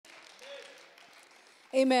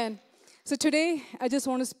Amen. So today, I just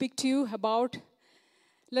want to speak to you about,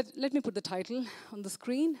 let me put the title on the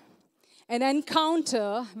screen, An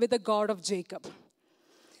Encounter with the God of Jacob.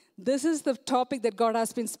 This is the topic that God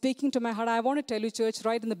has been speaking to my heart. I want to tell you, church,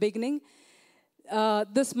 right in the beginning,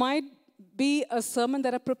 this might be a sermon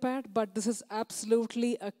that I prepared, but this is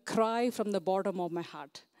absolutely a cry from the bottom of my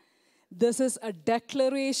heart. This is a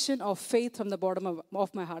declaration of faith from the bottom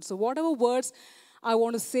of my heart. So whatever words I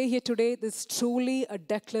want to say here today, this is truly a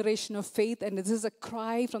declaration of faith, and this is a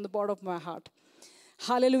cry from the bottom of my heart.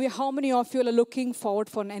 Hallelujah. How many of you are looking forward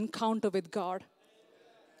for an encounter with God?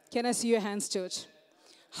 Can I see your hands, church?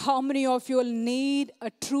 How many of you will need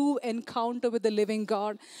a true encounter with the living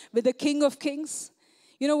God, with the King of Kings?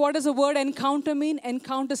 You know, what does the word encounter mean?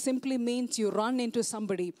 Encounter simply means you run into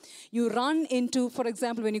somebody. You run into, for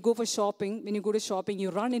example, when you go to shopping,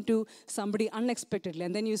 you run into somebody unexpectedly.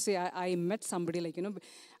 And then you say, I met somebody,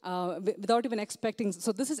 without even expecting.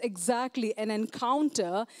 So this is exactly an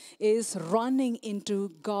encounter is running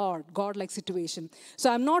into God-like situation.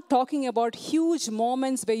 So I'm not talking about huge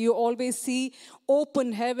moments where you always see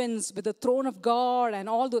open heavens with the throne of God and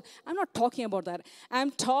all the. I'm not talking about that.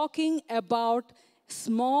 I'm talking about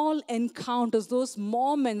small encounters, those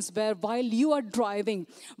moments where while you are driving,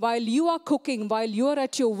 while you are cooking, while you are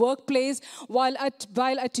at your workplace, while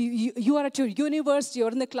you are at your university,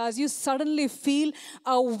 you're in the class, you suddenly feel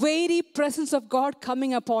a weighty presence of God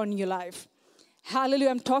coming upon your life.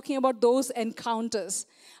 Hallelujah. I'm talking about those encounters.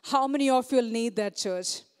 How many of you will need that,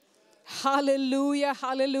 church? Hallelujah,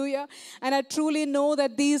 hallelujah. And I truly know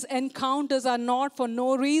that these encounters are not for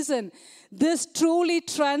no reason. This truly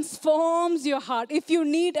transforms your heart. If you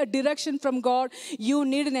need a direction from God, you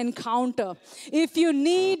need an encounter. If you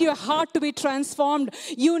need your heart to be transformed,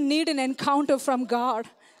 you need an encounter from God.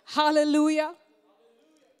 Hallelujah.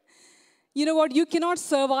 You know what? You cannot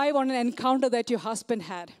survive on an encounter that your husband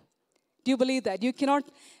had. Do you believe that? You cannot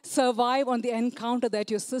survive on the encounter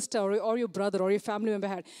that your sister or your brother or your family member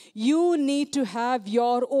had. You need to have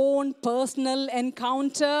your own personal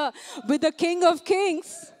encounter with the King of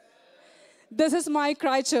Kings. This is my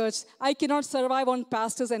cry, church. I cannot survive on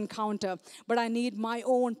pastor's encounter, but I need my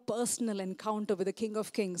own personal encounter with the King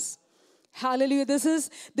of Kings. Hallelujah.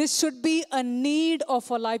 This should be a need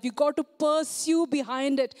of our life. You got to pursue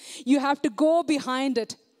behind it. You have to go behind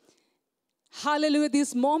it. Hallelujah.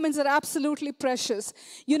 These moments are absolutely precious.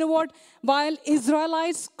 You know what? While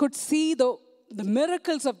Israelites could see the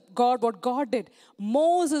miracles of God, what God did,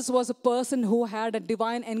 Moses was a person who had a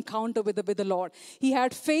divine encounter with the Lord. He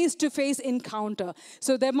had face-to-face encounter.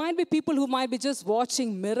 So there might be people who might be just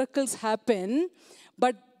watching miracles happen,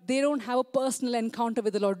 but they don't have a personal encounter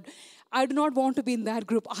with the Lord. I do not want to be in that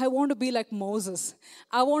group. I want to be like Moses.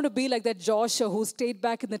 I want to be like that Joshua who stayed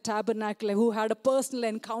back in the tabernacle, who had a personal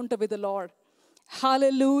encounter with the Lord.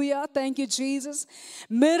 Hallelujah. Thank you, Jesus.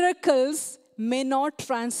 Miracles may not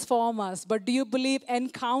transform us, but do you believe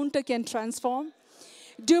encounter can transform?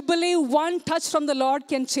 Do you believe one touch from the Lord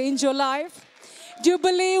can change your life? Do you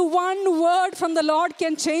believe one word from the Lord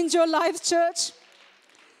can change your life, church?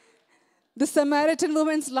 The Samaritan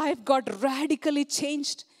woman's life got radically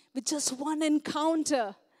changed with just one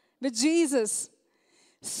encounter with Jesus.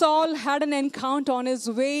 Saul had an encounter on his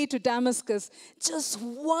way to Damascus. Just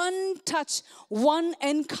one touch, one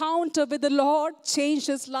encounter with the Lord changed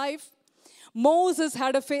his life. Moses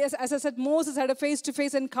had a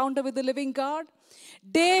face-to-face encounter with the living God.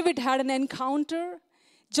 David had an encounter.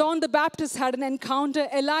 John the Baptist had an encounter.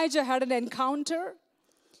 Elijah had an encounter.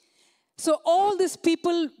 So all these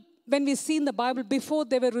people, when we see in the Bible, before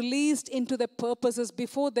they were released into the purposes,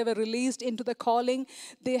 before they were released into the calling,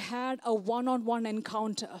 they had a one-on-one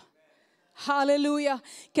encounter. Hallelujah.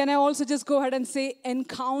 Can I also just go ahead and say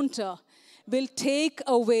encounter will take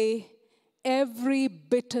away every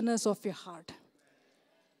bitterness of your heart.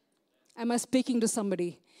 Am I speaking to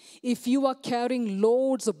somebody? If you are carrying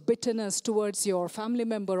loads of bitterness towards your family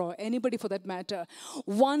member or anybody for that matter,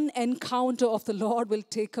 one encounter of the Lord will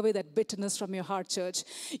take away that bitterness from your heart, church.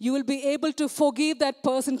 You will be able to forgive that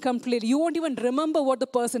person completely. You won't even remember what the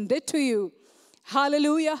person did to you.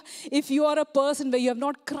 Hallelujah. If you are a person where you have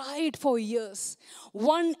not cried for years,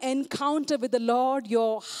 one encounter with the Lord,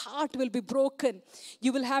 your heart will be broken.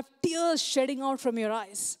 You will have tears shedding out from your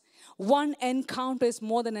eyes. One encounter is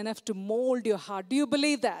more than enough to mold your heart. Do you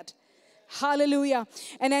believe that? Hallelujah.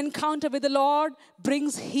 An encounter with the Lord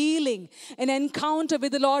brings healing. An encounter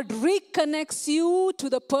with the Lord reconnects you to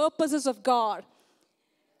the purposes of God.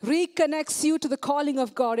 Reconnects you to the calling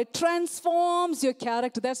of God. It transforms your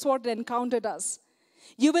character. That's what an encounter does.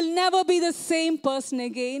 You will never be the same person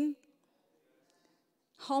again.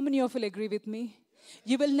 How many of you will agree with me?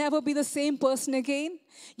 You will never be the same person again.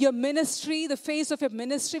 Your ministry, the face of your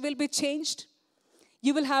ministry will be changed.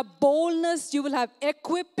 You will have boldness. You will have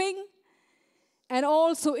equipping. And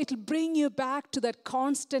also, it will bring you back to that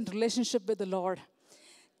constant relationship with the Lord.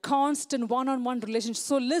 Constant one-on-one relationship.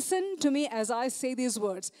 So listen to me as I say these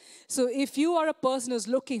words. So if you are a person who's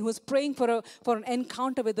looking, who's praying for an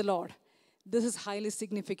encounter with the Lord, this is highly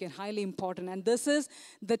significant, highly important. And this is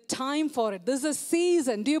the time for it. This is a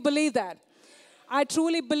season. Do you believe that? I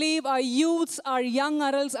truly believe our youths, our young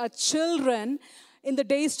adults, our children, in the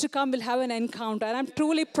days to come will have an encounter. And I'm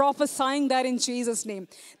truly prophesying that in Jesus' name.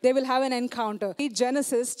 They will have an encounter.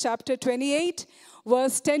 Genesis chapter 28,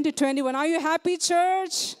 verse 10 to 21. Are you happy,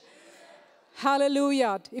 church?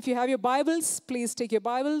 Hallelujah. If you have your Bibles, please take your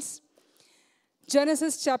Bibles.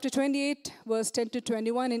 Genesis chapter 28, verse 10 to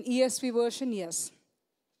 21 in ESV version, yes.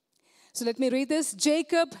 So let me read this.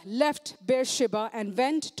 Jacob left Beersheba and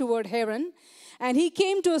went toward Haran. And he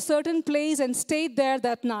came to a certain place and stayed there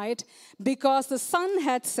that night because the sun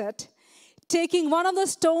had set. Taking one of the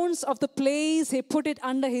stones of the place, he put it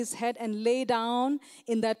under his head and lay down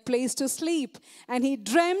in that place to sleep. And he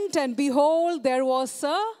dreamt, and behold, there was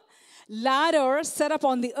a ladder set up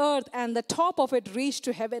on the earth, and the top of it reached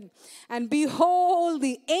to heaven. And behold,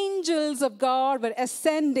 the angels of God were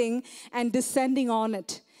ascending and descending on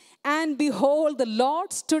it. And behold, the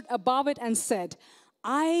Lord stood above it and said,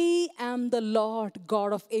 I am the Lord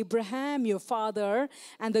God of Abraham, your father,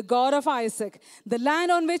 and the God of Isaac. The land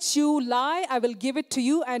on which you lie, I will give it to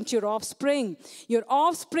you and to your offspring. Your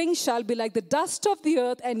offspring shall be like the dust of the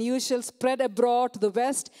earth, and you shall spread abroad to the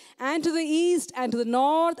west and to the east and to the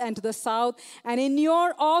north and to the south. And in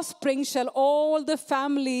your offspring shall all the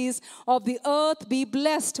families of the earth be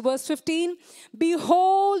blessed. Verse 15,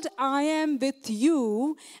 behold, I am with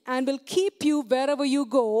you and will keep you wherever you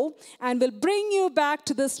go and will bring you back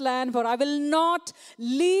to this land, for I will not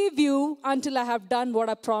leave you until I have done what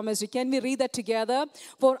I promised you. Can we read that together?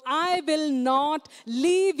 For I will not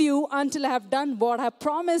leave you until I have done what I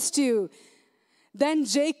promised you. Then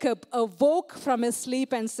Jacob awoke from his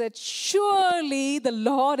sleep and said, surely the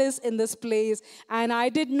Lord is in this place, and I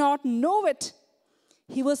did not know it.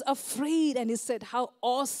 He was afraid and he said, how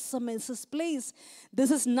awesome is this place. This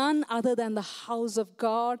is none other than the house of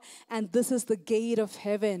God, and this is the gate of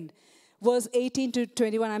heaven. Verse 18 to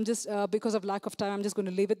 21, I'm just, because of lack of time, I'm just going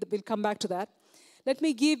to leave it. We'll come back to that. Let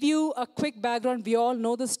me give you a quick background. We all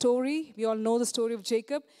know the story. We all know the story of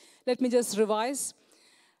Jacob. Let me just revise.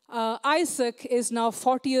 Isaac is now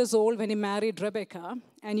 40 years old when he married Rebekah.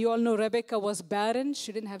 And you all know Rebekah was barren.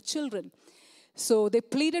 She didn't have children. So they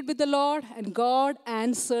pleaded with the Lord, and God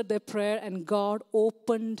answered their prayer, and God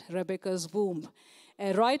opened Rebekah's womb.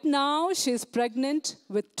 And right now, she's pregnant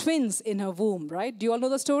with twins in her womb, right? Do you all know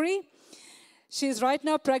the story? She's right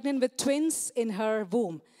now pregnant with twins in her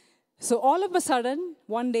womb. So all of a sudden,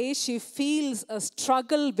 one day, she feels a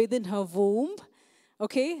struggle within her womb,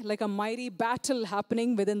 okay, like a mighty battle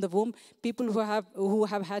happening within the womb. People who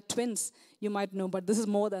have had twins, you might know, but this is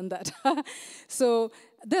more than that. So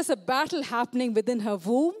there's a battle happening within her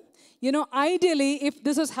womb. You know, ideally, if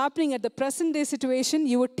this was happening at the present day situation,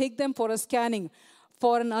 you would take them for a scanning,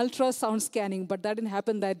 for an ultrasound scanning, but that didn't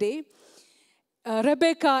happen that day.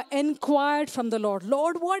 Rebekah inquired from the Lord,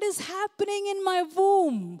 Lord, what is happening in my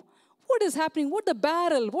womb? What is happening? What the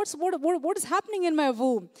battle? What is happening in my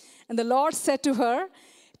womb? And the Lord said to her,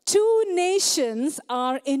 2 nations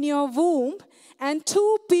are in your womb, and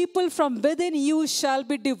 2 people from within you shall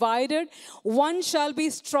be divided. One shall be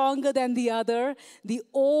stronger than the other. The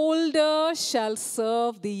older shall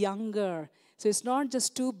serve the younger. So it's not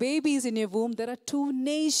just 2 babies in your womb. There are 2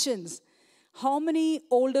 nations. How many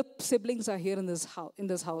older siblings are here in this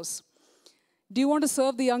house? Do you want to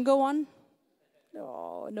serve the younger one?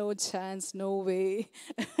 Oh, no chance, no way.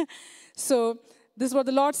 So this is what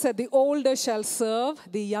the Lord said. The older shall serve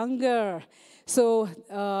the younger. So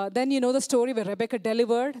then you know the story where Rebekah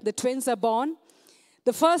delivered. The twins are born.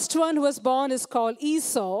 The first one who was born is called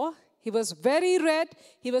Esau. He was very red.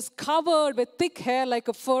 He was covered with thick hair like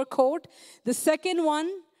a fur coat. The second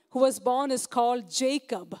one who was born is called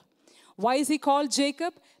Jacob. Why is he called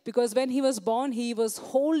Jacob? Because when he was born, he was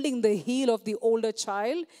holding the heel of the older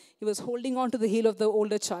child. He was holding on to the heel of the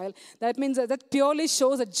older child. That means that purely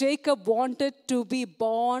shows that Jacob wanted to be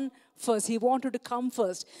born first. He wanted to come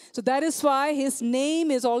first. So that is why his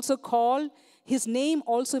name is also called, his name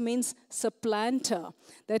also means supplanter.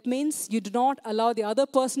 That means you do not allow the other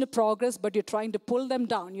person to progress, but you're trying to pull them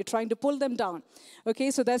down. You're trying to pull them down.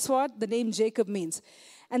 Okay, so that's what the name Jacob means.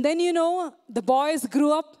 And then, you know, the boys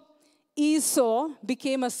grew up. Esau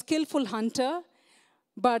became a skillful hunter,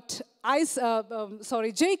 but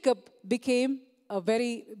Jacob became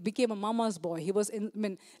became a mama's boy. He was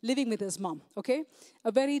living with his mom, okay?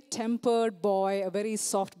 A very tempered boy, a very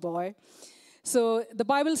soft boy. So the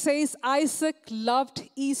Bible says Isaac loved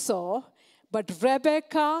Esau, but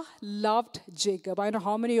Rebekah loved Jacob. I know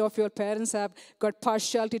how many of your parents have got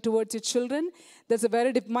partiality towards your children. That's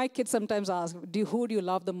my kids sometimes ask, who do you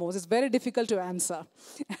love the most? It's very difficult to answer.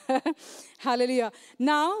 Hallelujah.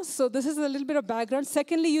 Now, so this is a little bit of background.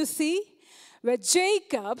 Secondly, you see where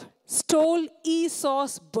Jacob stole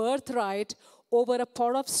Esau's birthright over a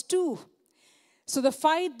pot of stew. So the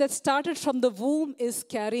fight that started from the womb is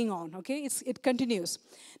carrying on, okay? It continues.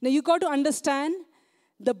 Now you got to understand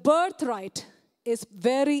the birthright is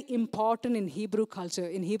very important in Hebrew culture,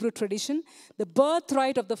 in Hebrew tradition. The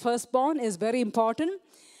birthright of the firstborn is very important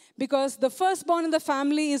because the firstborn in the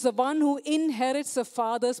family is the one who inherits the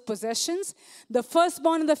father's possessions. The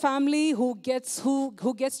firstborn in the family who gets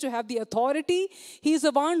to have the authority. He's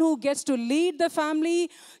the one who gets to lead the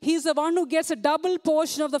family. He's the one who gets a double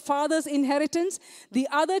portion of the father's inheritance. The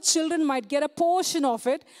other children might get a portion of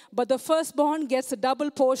it, but the firstborn gets a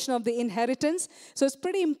double portion of the inheritance. So it's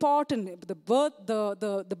pretty important.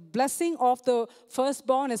 The blessing of the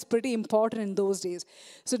firstborn is pretty important in those days.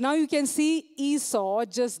 So now you can see Esau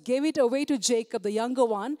just gave it away to Jacob, the younger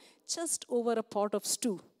one, just over a pot of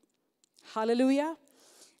stew. Hallelujah.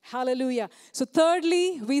 Hallelujah. So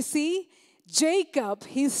thirdly, we see Jacob,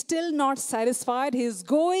 he's still not satisfied. He's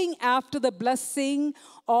going after the blessing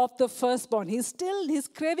of the firstborn. He's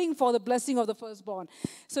craving for the blessing of the firstborn.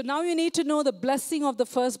 So now you need to know the blessing of the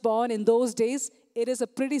firstborn in those days. It is a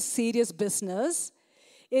pretty serious business.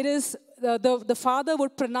 It is, the father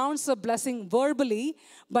would pronounce a blessing verbally,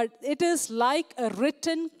 but it is like a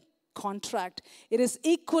written contract. It is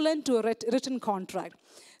equivalent to a written contract.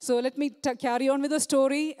 So let me carry on with the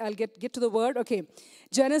story. I'll get to the word. Okay.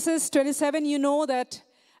 Genesis 27, you know that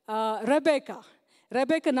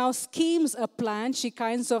Rebecca now schemes a plan. She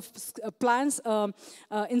kinds of plans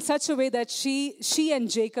in such a way that she and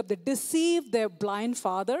Jacob, they deceive their blind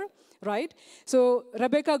father, right? So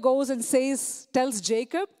Rebecca goes and tells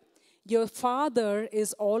Jacob, your father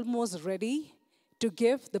is almost ready to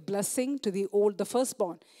give the blessing to the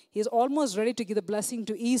firstborn. He's almost ready to give the blessing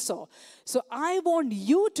to Esau. So I want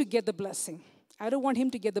you to get the blessing. I don't want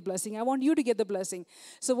him to get the blessing. I want you to get the blessing.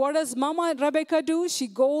 So what does Mama Rebecca do? She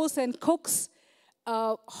goes and cooks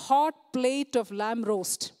a hot plate of lamb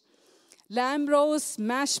roast. Lamb roast,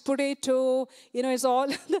 mashed potato, it's all,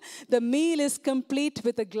 the meal is complete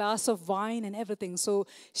with a glass of wine and everything. So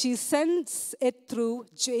she sends it through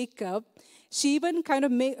Jacob. She even kind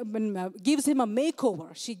of gives him a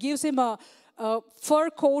makeover. She gives him a fur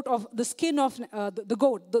coat of the skin of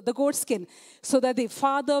the goat skin, so that the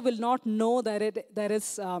father will not know that it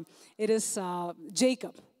is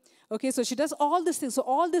Jacob. Okay, so she does all these things. So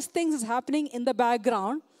all these things is happening in the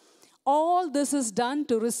background. All this is done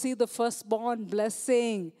to receive the firstborn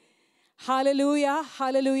blessing. Hallelujah,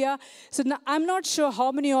 hallelujah. So now, I'm not sure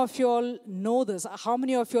how many of you all know this, how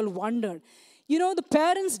many of you all wondered. The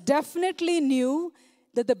parents definitely knew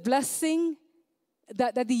that the blessing,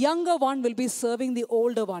 that the younger one will be serving the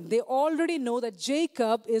older one. They already know that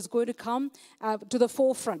Jacob is going to come to the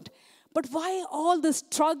forefront. But why all this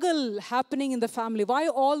struggle happening in the family? Why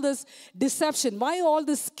all this deception? Why all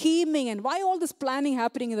this scheming? And why all this planning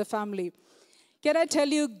happening in the family? Can I tell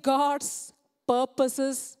you, God's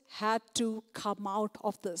purposes had to come out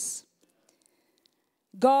of this.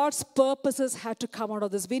 God's purposes had to come out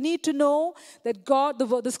of this. We need to know that God,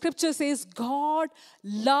 the scripture says, God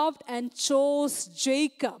loved and chose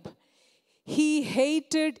Jacob. He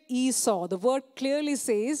hated Esau. The word clearly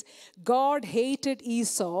says God hated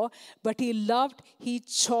Esau, but he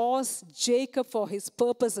chose Jacob for his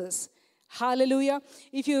purposes. Hallelujah.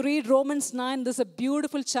 If you read Romans 9, there's a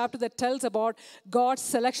beautiful chapter that tells about God's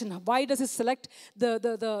selection. Why does he select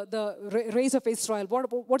the race of Israel?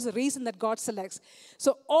 What's the reason that God selects?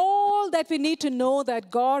 So all that we need to know that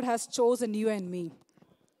God has chosen you and me.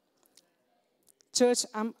 Church,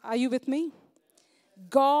 are you with me?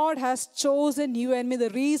 God has chosen you and me. The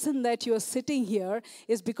reason that you are sitting here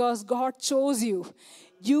is because God chose you.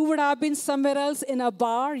 You would have been somewhere else in a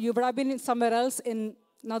bar. You would have been somewhere else in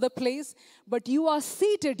another place. But you are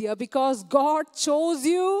seated here because God chose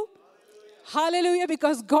you. Hallelujah.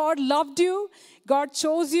 Because God loved you. God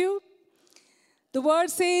chose you. The word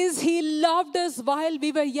says He loved us while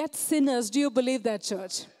we were yet sinners. Do you believe that,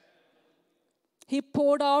 church? He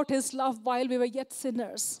poured out His love while we were yet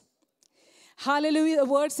sinners. Hallelujah. The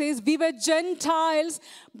word says we were Gentiles,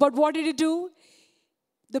 but what did He do?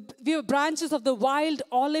 We were branches of the wild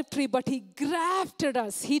olive tree, but he grafted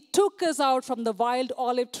us. He took us out from the wild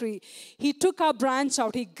olive tree. He took our branch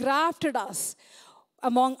out. He grafted us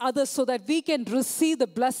among others so that we can receive the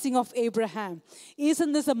blessing of Abraham.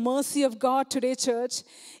 Isn't this a mercy of God today, church?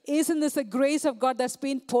 Isn't this a grace of God that's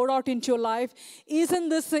been poured out into your life? Isn't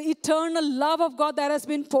this the eternal love of God that has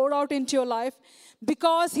been poured out into your life?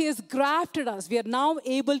 Because he has grafted us, we are now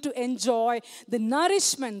able to enjoy the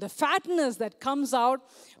nourishment, the fatness that comes out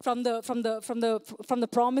from the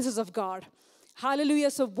promises of God.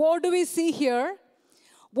 Hallelujah. So what do we see here?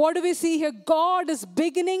 What do we see here? God is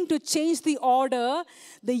beginning to change the order.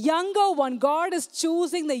 The younger one, God is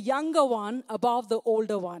choosing the younger one above the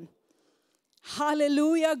older one.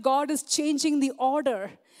 Hallelujah. God is changing the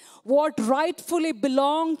order. What rightfully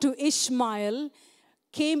belonged to Ishmael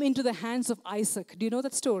came into the hands of Isaac. Do you know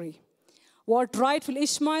that story? What rightfully,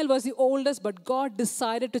 Ishmael was the oldest, but God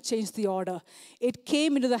decided to change the order. It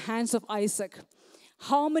came into the hands of Isaac.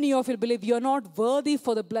 How many of you believe you're not worthy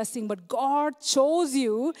for the blessing, but God chose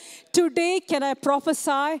you? Today, can I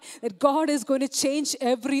prophesy that God is going to change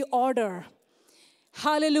every order?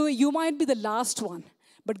 Hallelujah. You might be the last one,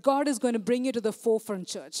 but God is going to bring you to the forefront,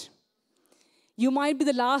 church. You might be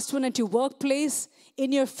the last one at your workplace,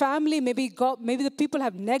 in your family. Maybe the people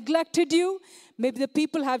have neglected you. Maybe the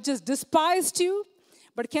people have just despised you.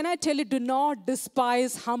 But can I tell you, do not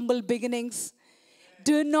despise humble beginnings.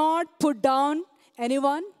 Do not put down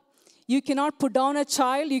anyone. You cannot put down a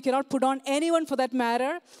child. You cannot put down anyone for that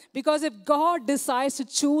matter. Because if God decides to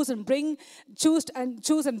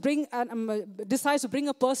decides to bring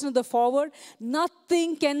a person to the forward,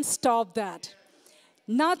 nothing can stop that.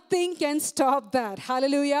 Nothing can stop that.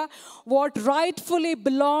 Hallelujah. What rightfully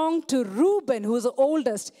belonged to Reuben, who was the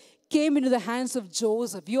oldest, came into the hands of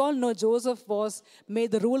Joseph. You all know Joseph was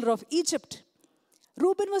made the ruler of Egypt.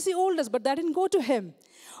 Reuben was the oldest, but that didn't go to him.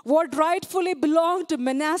 What rightfully belonged to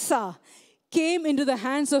Manasseh came into the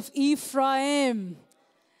hands of Ephraim.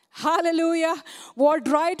 Hallelujah. What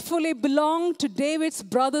rightfully belonged to David's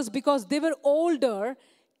brothers, because they were older,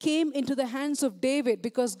 came into the hands of David,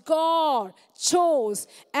 because God chose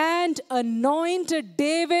and anointed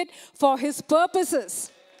David for his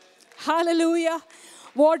purposes. Hallelujah.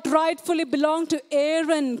 What rightfully belonged to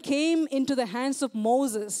Aaron came into the hands of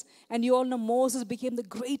Moses. And you all know Moses became the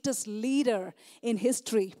greatest leader in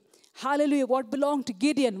history. Hallelujah. What belonged to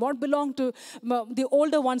Gideon, what belonged to the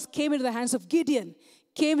older ones came into the hands of Gideon,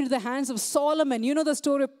 came into the hands of Solomon. You know the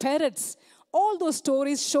story of Peretz. All those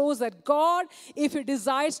stories shows that God, if He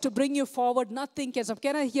decides to bring you forward, nothing can stop.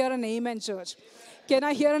 Can I hear an amen, church? Can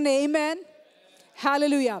I hear an amen?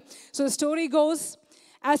 Hallelujah. So the story goes,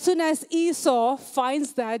 as soon as Esau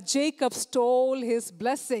finds that Jacob stole his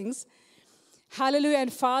blessings, hallelujah,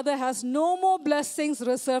 and father has no more blessings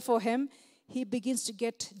reserved for him, he begins to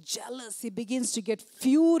get jealous. He begins to get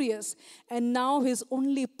furious. And now his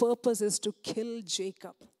only purpose is to kill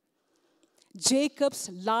Jacob. Jacob's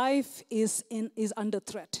life is under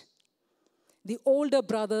threat. The older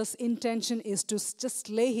brother's intention is to just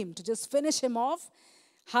slay him, to just finish him off.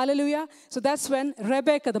 Hallelujah. So that's when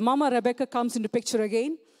Rebecca, the mama Rebecca, comes into picture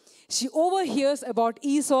again. She overhears about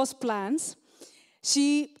Esau's plans.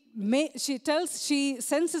 She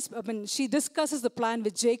discusses the plan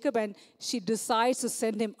with Jacob, and she decides to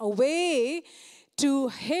send him away to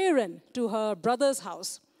Haran, to her brother's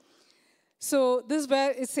house. So this is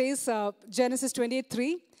where it says, Genesis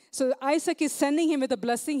 28:3. So Isaac is sending him with a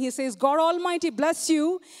blessing. He says, God Almighty bless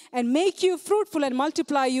you and make you fruitful and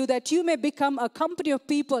multiply you, that you may become a company of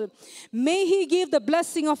people. May He give the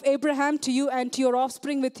blessing of Abraham to you and to your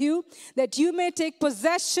offspring with you, that you may take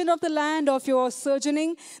possession of the land of your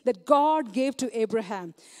sojourning that God gave to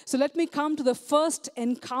Abraham. So let me come to the first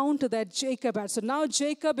encounter that Jacob had. So now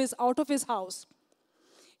Jacob is out of his house.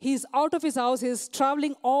 He's out of his house. He's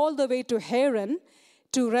traveling all the way to Haran,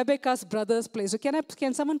 to Rebecca's brother's place. So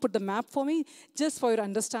can someone put the map for me, just for your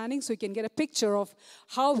understanding, so you can get a picture of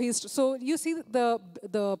how so you see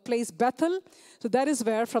the place Bethel. So that is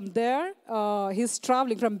where from there he's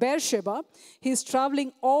traveling from Beersheba. He's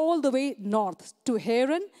traveling all the way north to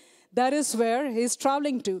Haran. That is where he's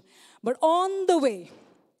traveling to. But on the way,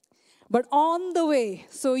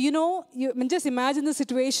 so just imagine the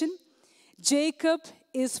situation. Jacob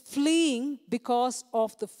is fleeing because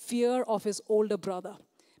of the fear of his older brother,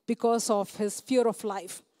 because of his fear of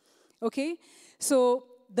life. Okay? So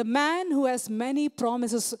the man who has many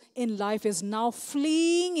promises in life is now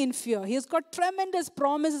fleeing in fear. He's got tremendous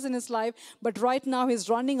promises in his life, but right now he's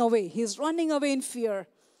running away. He's running away in fear.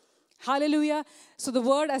 Hallelujah. So the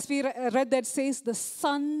word, as we read that, says the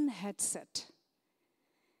sun had set.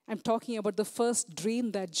 I'm talking about the first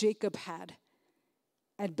dream that Jacob had.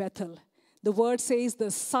 at Bethel. The word says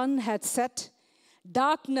the sun had set,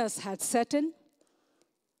 darkness had set in.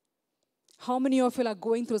 How many of you are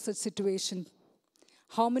going through such situation?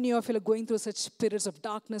 How many of you are going through such periods of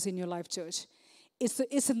darkness in your life, church?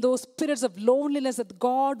 It's in those periods of loneliness that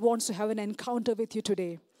God wants to have an encounter with you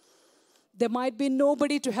today. There might be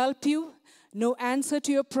nobody to help you, no answer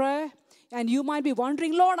to your prayer, and you might be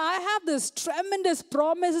wondering, Lord, I have this tremendous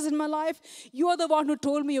promises in my life. You are the one who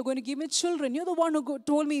told me you're going to give me children. You're the one who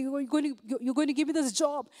told me you're going to give me this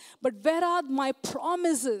job. But where are my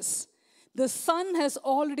promises? The sun has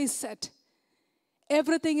already set.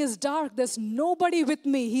 Everything is dark. There's nobody with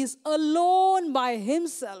me. He's alone by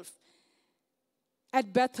himself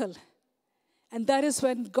at Bethel. And that is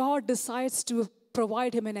when God decides to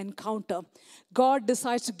provide him an encounter. God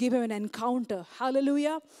decides to give him an encounter.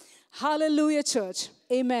 Hallelujah. Hallelujah, church.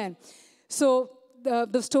 Amen. So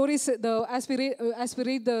the story, as we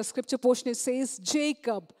read the scripture portion, it says,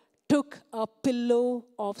 Jacob took a pillow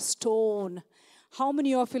of stone. How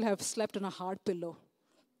many of you have slept on a hard pillow?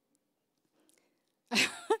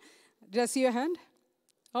 Did I see your hand?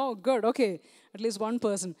 Oh, good. Okay. At least one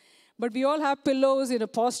person. But we all have pillows,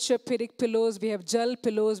 posturepedic pillows. We have gel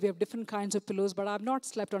pillows. We have different kinds of pillows. But I've not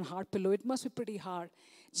slept on hard pillow. It must be pretty hard.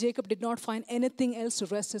 Jacob did not find anything else to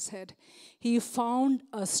rest his head. He found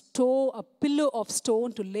a pillow of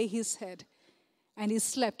stone to lay his head. And he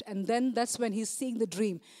slept. And then that's when he's seeing the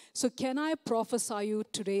dream. So can I prophesy you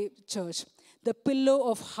today, church? The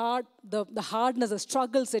pillow of the hardness, the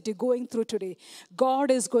struggles that you're going through today,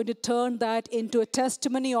 God is going to turn that into a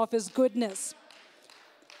testimony of his goodness.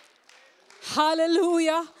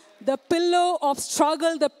 Hallelujah. The pillow of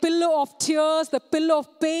struggle, the pillow of tears, the pillow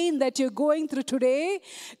of pain that you're going through today,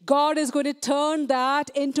 God is going to turn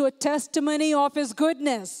that into a testimony of his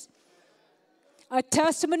goodness. A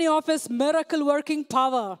testimony of his miracle working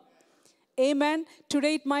power. Amen.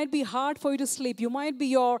 Today it might be hard for you to sleep.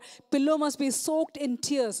 Your pillow must be soaked in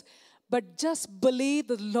tears. But just believe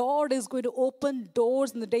the Lord is going to open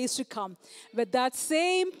doors in the days to come. With that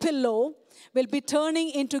same pillow will be turning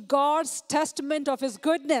into God's testament of his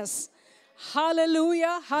goodness.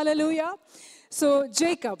 Hallelujah. Hallelujah. So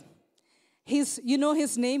Jacob, you know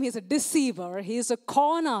his name. He's a deceiver. He's a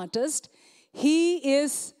con artist. He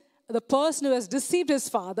is the person who has deceived his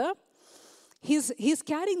father. He's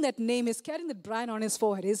carrying that name. He's carrying that brand on his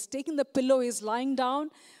forehead. He's taking the pillow. He's lying down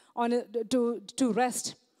on it to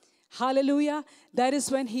rest. Hallelujah. That is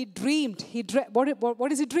when he dreamed.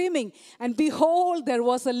 What is he dreaming? And behold, there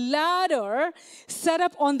was a ladder set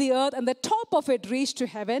up on the earth, and the top of it reached to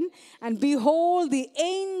heaven. And behold, the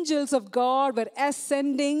angels of God were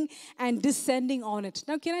ascending and descending on it.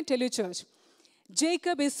 Now, can I tell you, church?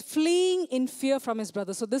 Jacob is fleeing in fear from his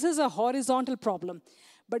brother. So this is a horizontal problem.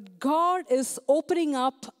 But God is opening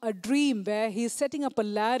up a dream where he's setting up a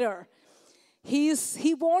ladder. He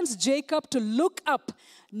wants Jacob to look up,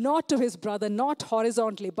 not to his brother, not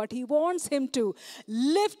horizontally, but he wants him to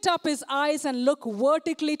lift up his eyes and look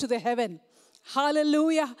vertically to the heaven.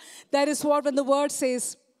 Hallelujah. That is what when the word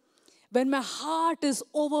says, when my heart is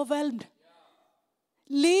overwhelmed,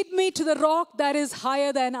 lead me to the rock that is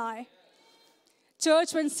higher than I.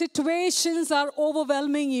 Church, when situations are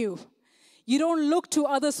overwhelming you, you don't look to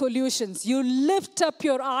other solutions. You lift up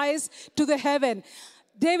your eyes to the heaven.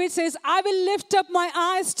 David says, I will lift up my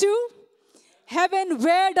eyes to heaven.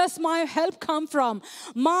 Where does my help come from?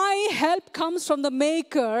 My help comes from the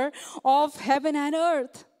maker of heaven and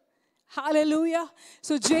earth. Hallelujah.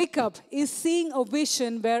 So Jacob is seeing a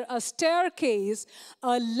vision where a staircase,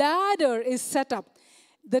 a ladder is set up.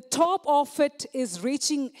 The top of it is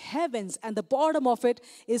reaching heavens and the bottom of it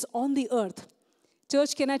is on the earth.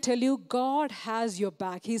 Church, can I tell you, God has your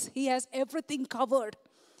back. He has everything covered.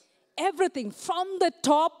 Everything from the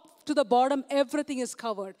top to the bottom, everything is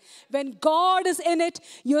covered. When God is in it,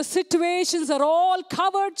 your situations are all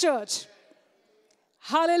covered, church.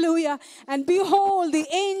 Hallelujah. And behold, the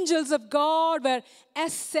angels of God were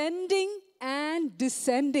ascending and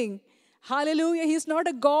descending. Hallelujah. He's not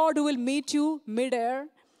a God who will meet you midair,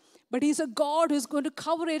 but he's a God who's going to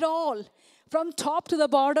cover it all. From top to the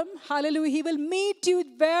bottom, hallelujah, he will meet you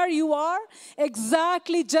where you are,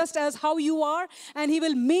 exactly just as how you are, and he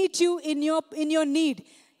will meet you in your need,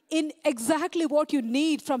 in exactly what you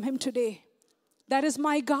need from him today. That is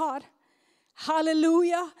my God.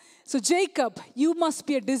 Hallelujah. So Jacob, you must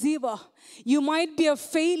be a deceiver. You might be a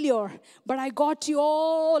failure, but I got you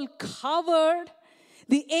all covered.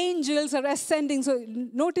 The angels are ascending. So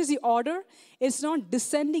notice the order. It's not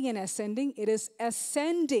descending and ascending. It is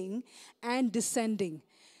ascending and descending.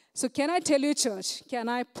 So can I tell you, church, can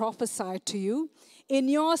I prophesy to you? In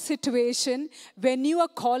your situation, when you are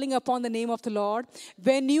calling upon the name of the Lord,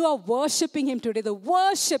 when you are worshiping Him today, the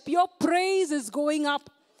worship, your praise is going up.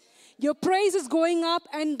 Your praise is going up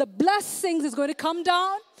and the blessings is going to come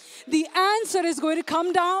down. The answer is going to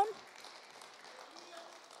come down.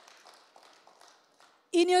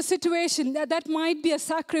 In your situation, that might be a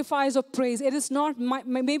sacrifice of praise. It is not,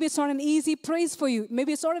 maybe it's not an easy praise for you.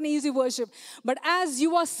 Maybe it's not an easy worship. But as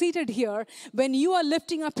you are seated here, when you are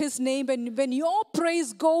lifting up His name, when your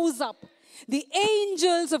praise goes up, the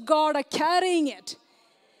angels of God are carrying it.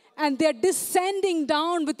 And they're descending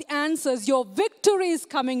down with the answers. Your victory is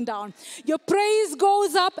coming down. Your praise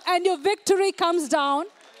goes up and your victory comes down.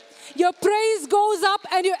 Your praise goes up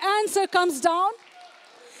and your answer comes down.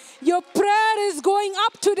 Your prayer is going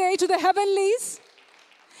up today to the heavenlies,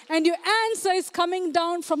 and your answer is coming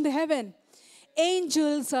down from the heaven.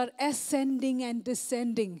 Angels are ascending and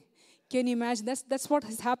descending. Can you imagine? That's what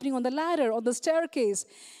is happening on the ladder, on the staircase.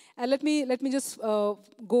 And let me just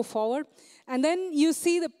go forward. And then you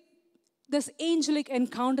see this angelic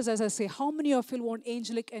encounters, as I say. How many of you want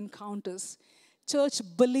angelic encounters? Church,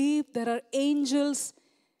 believe there are angels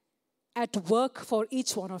at work for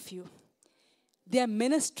each one of you. They are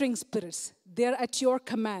ministering spirits. They are at your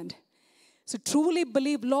command. So truly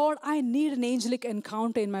believe, Lord, I need an angelic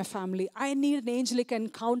encounter in my family. I need an angelic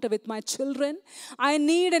encounter with my children. I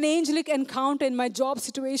need an angelic encounter in my job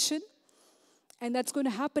situation. And that's going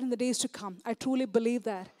to happen in the days to come. I truly believe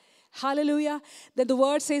that. Hallelujah. Then the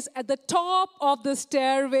word says, at the top of the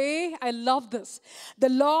stairway, I love this. The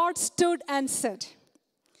Lord stood and said,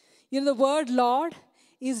 you know, the word Lord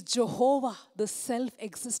is Jehovah, the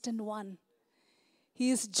self-existent one. He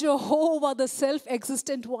is Jehovah, the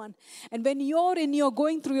self-existent one. And when you're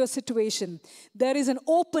going through your situation, there is an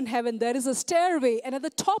open heaven, there is a stairway, and at the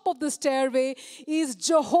top of the stairway is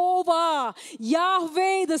Jehovah,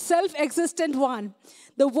 Yahweh, the self-existent one.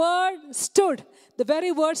 The word stood. The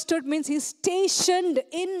very word stood means He's stationed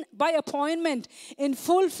in by appointment, in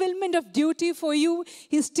fulfillment of duty for you.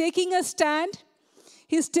 He's taking a stand.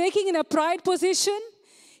 He's taking an upright position.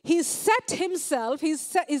 He's set Himself,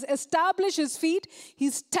 He's established His feet.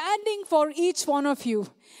 He's standing for each one of you.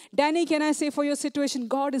 Danny, can I say for your situation,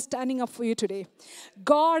 God is standing up for you today.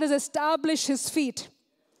 God has established His feet.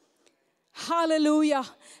 Hallelujah.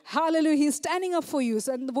 Hallelujah. He's standing up for you.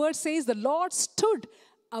 And the word says the Lord stood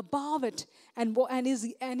above it and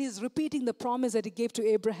is repeating the promise that He gave to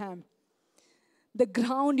Abraham. The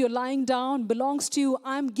ground you're lying down belongs to you.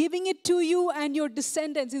 I'm giving it to you and your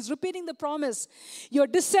descendants. He's repeating the promise. Your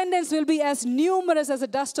descendants will be as numerous as the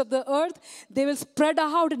dust of the earth. They will spread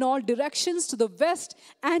out in all directions, to the west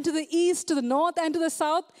and to the east, to the north and to the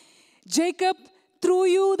south. Jacob, through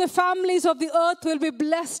you, the families of the earth will be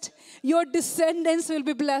blessed. Your descendants will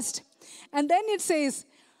be blessed. And then it says,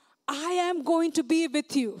 I am going to be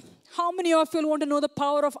with you. How many of you want to know the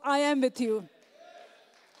power of I am with you?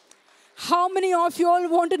 How many of you all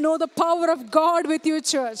want to know the power of God with you,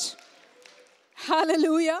 church?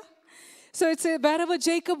 Hallelujah. So it's wherever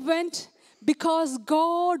Jacob went, because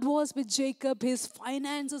God was with Jacob, his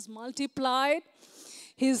finances multiplied.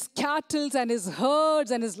 His cattle and his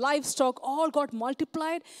herds and his livestock all got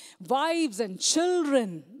multiplied. Wives and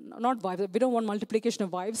children, not wives, we don't want multiplication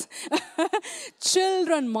of wives.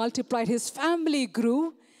 Children multiplied. His family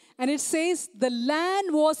grew. And it says the land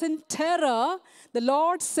was in terror. The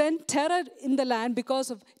Lord sent terror in the land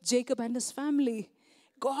because of Jacob and his family.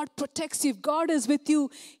 God protects you. If God is with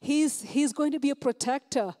you, He's going to be a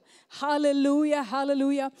protector. Hallelujah,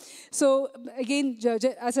 hallelujah. So again,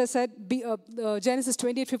 as I said, Genesis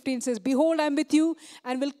 28:15 says, behold, I'm with you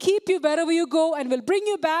and will keep you wherever you go and will bring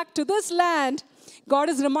you back to this land. God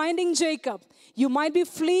is reminding Jacob, you might be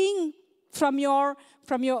fleeing from your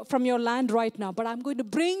land right now, but I'm going to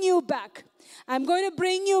bring you back. I'm going to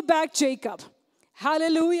bring you back, Jacob.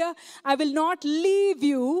 Hallelujah. I will not leave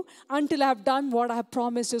you until I have done what I have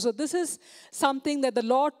promised you. So this is something that the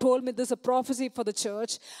Lord told me. This is a prophecy for the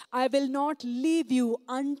church. I will not leave you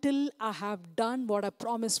until I have done what I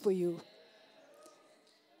promised for you.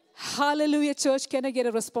 Hallelujah, church. Can I get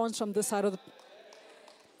a response from this side of the...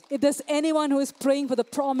 If there's anyone who is praying for the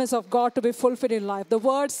promise of God to be fulfilled in life, the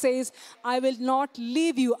word says, I will not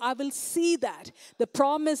leave you. I will see that. The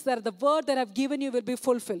promise that the word that I've given you will be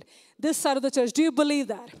fulfilled. This side of the church, do you believe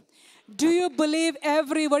that? Do you believe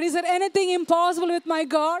every word? Is there anything impossible with my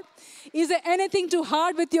God? Is there anything too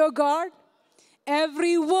hard with your God?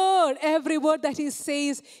 Every word that He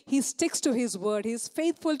says, He sticks to His word. He's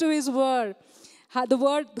faithful to His word. The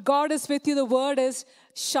word, God is with you. The word is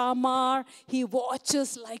Shamar. He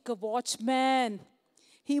watches like a watchman.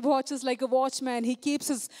 He watches like a watchman. He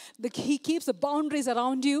keeps he keeps the boundaries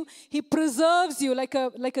around you. He preserves you like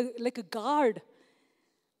a guard.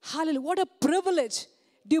 Hallelujah. What a privilege.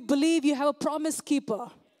 Do you believe you have a promise keeper?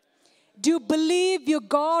 Do you believe your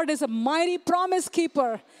God is a mighty promise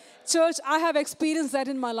keeper? Church, I have experienced that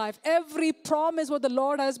in my life. Every promise what the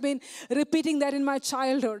Lord has been repeating that in my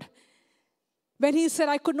childhood. When he said,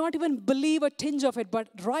 I could not even believe a tinge of it. But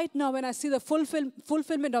right now, when I see the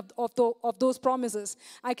fulfillment of those promises,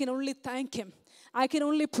 I can only thank him. I can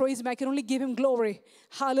only praise him. I can only give him glory.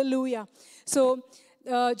 Hallelujah. So,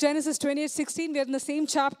 Genesis 28:16, we are in the same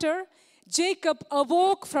chapter. Jacob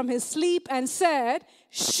awoke from his sleep and said,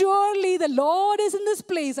 surely the Lord is in this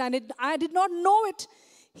place. And I did not know it.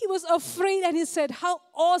 He was afraid and he said, how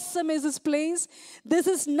awesome is this place? This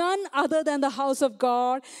is none other than the house of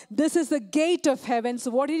God. This is the gate of heaven.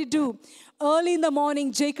 So what did he do? Early in the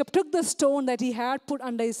morning, Jacob took the stone that he had put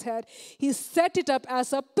under his head. He set it up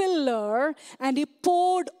as a pillar and he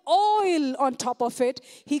poured oil on top of it.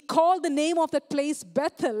 He called the name of that place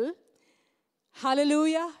Bethel.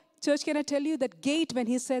 Hallelujah. Church, can I tell you that gate, when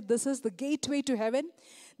he said this is the gateway to heaven,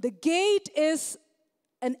 the gate is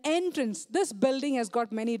an entrance. This building has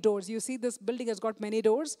got many doors. You see, this building has got many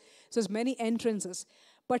doors. So there's many entrances.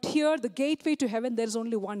 But here, the gateway to heaven, there's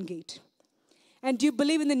only one gate. And do you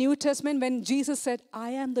believe in the New Testament when Jesus said,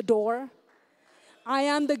 I am the door? I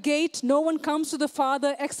am the gate. No one comes to the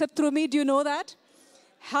Father except through me. Do you know that?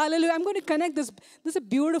 Hallelujah. I'm going to connect this. This is a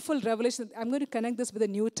beautiful revelation. I'm going to connect this with the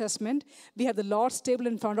New Testament. We have the Lord's table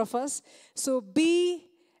in front of us. So be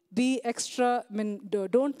extra,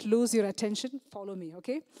 don't lose your attention. Follow me,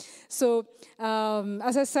 okay? So,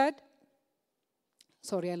 as I said,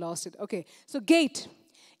 sorry, I lost it. Okay, so gate.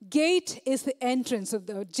 Gate is the entrance.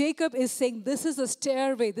 Jacob is saying this is a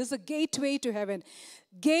stairway. This is a gateway to heaven.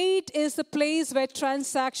 Gate is the place where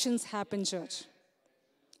transactions happen, church.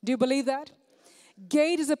 Do you believe that?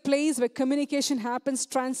 Gate is a place where communication happens,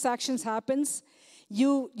 transactions happens.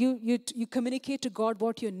 You communicate to God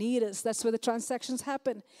what your need is. That's where the transactions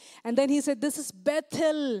happen. And then he said, this is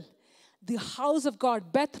Bethel, the house of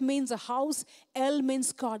God. Beth means a house. El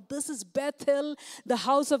means God. This is Bethel, the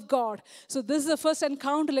house of God. So this is the first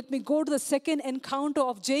encounter. Let me go to the second encounter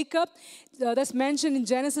of Jacob. That's mentioned in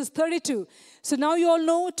Genesis 32. So now you all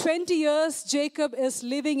know 20 years Jacob is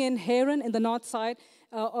living in Haran in the north side,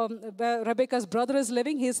 where Rebekah's brother is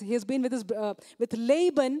living. He's been with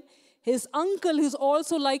Laban, his uncle, who's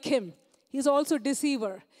also like him. He's also a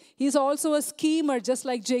deceiver. He's also a schemer, just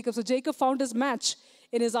like Jacob. So Jacob found his match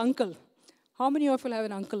in his uncle. How many of you have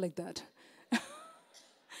an uncle like that?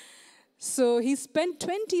 So he spent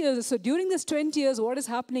 20 years. So during this 20 years, what is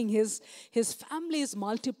happening? His family is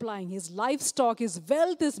multiplying. His livestock, his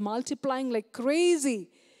wealth is multiplying like crazy.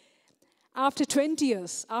 After 20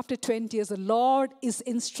 years, the Lord is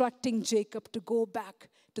instructing Jacob to go back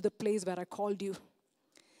to the place where I called you.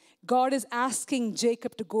 God is asking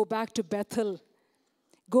Jacob to go back to Bethel.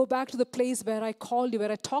 Go back to the place where I called you,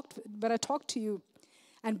 where I talked to you,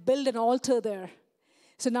 and build an altar there.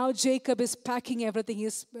 So now Jacob is packing everything.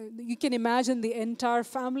 You can imagine the entire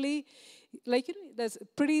family. There's a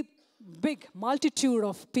pretty big multitude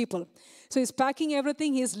of people. So he's packing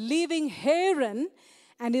everything. He's leaving Haran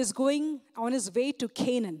and is going on his way to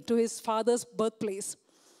Canaan, to his father's birthplace.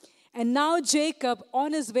 And now Jacob,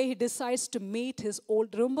 on his way, he decides to meet his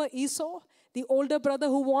remember Esau, the older brother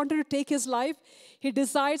who wanted to take his life? He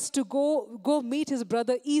decides to go meet his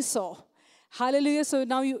brother Esau. Hallelujah. So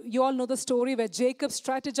now you all know the story where Jacob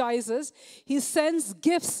strategizes. He sends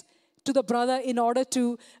gifts to the brother in order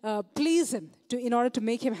to please him, in order to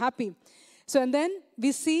make him happy. So and then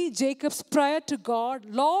we see Jacob's prayer to God,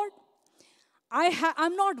 Lord,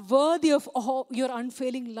 I'm not worthy of your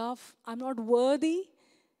unfailing love. I'm not worthy.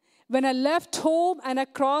 When I left home and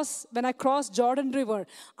when I crossed Jordan River,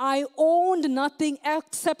 I owned nothing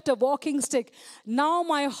except a walking stick. Now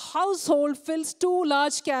my household fills 2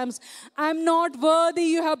 large camps. I'm not worthy.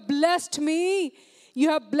 You have blessed me.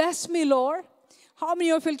 You have blessed me, Lord. How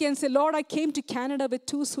many of you can say, Lord, I came to Canada with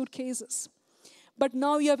 2 suitcases, but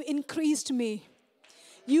now you have increased me.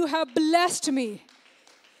 You have blessed me.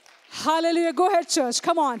 Hallelujah. Go ahead, church.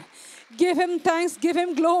 Come on. Give him thanks. Give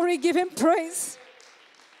him glory. Give him praise.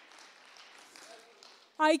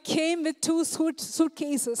 I came with 2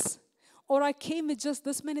 suitcases, or I came with just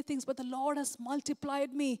this many things, but the Lord has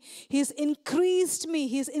multiplied me. He's increased me.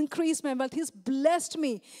 He's increased my wealth. He's blessed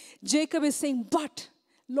me. Jacob is saying, but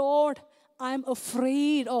Lord, I'm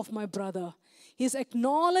afraid of my brother. He's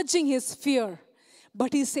acknowledging his fear.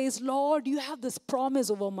 But he says, Lord, you have this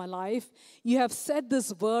promise over my life. You have said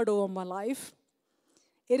this word over my life.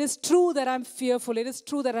 It is true that I'm fearful. It is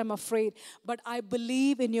true that I'm afraid. But I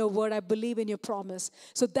believe in your word. I believe in your promise.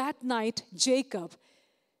 So that night, Jacob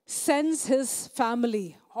sends his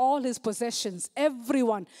family, all his possessions,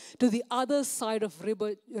 everyone to the other side of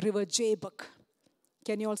river Jabbok.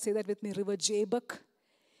 Can you all say that with me? River Jabbok.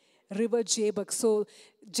 River Jabbok. So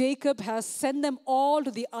Jacob has sent them all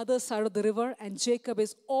to the other side of the river, and Jacob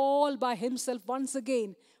is all by himself once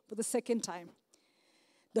again for the second time.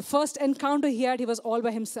 The first encounter he was all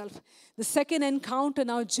by himself. The second encounter,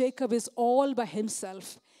 now Jacob is all by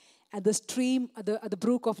himself at the stream, at the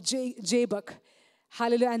brook of Jabbok.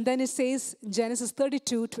 Hallelujah. And then it says in Genesis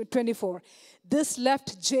 32:24, this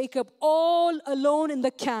left Jacob all alone in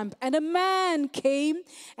the camp, and a man came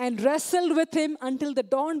and wrestled with him until the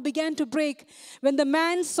dawn began to break. When the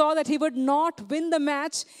man saw that he would not win the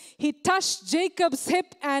match, he touched Jacob's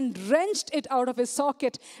hip and wrenched it out of his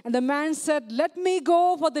socket. And the man said, let me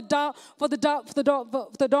go, for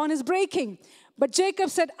the dawn is breaking. But Jacob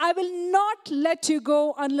said, I will not let you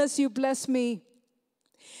go unless you bless me.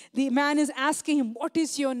 The man is asking him, what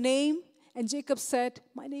is your name? And Jacob said,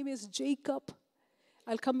 my name is Jacob.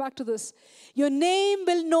 I'll come back to this. Your name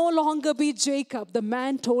will no longer be Jacob. The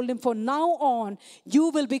man told him, from now on, you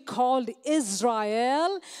will be called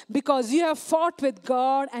Israel, because you have fought with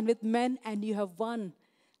God and with men, and you have won.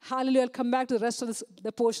 Hallelujah. I'll come back to the rest of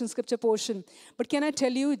the portion, scripture portion. But can I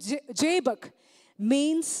tell you, Jabbok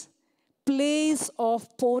means place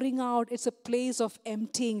of pouring out. It's a place of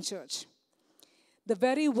emptying, church. The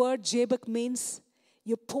very word Jabbok means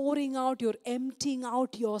you're pouring out, you're emptying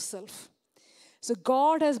out yourself. So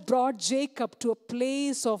God has brought Jacob to a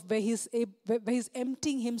place of where he's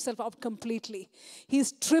emptying himself out completely. He's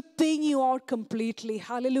stripping you out completely.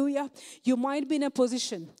 Hallelujah. You might be in a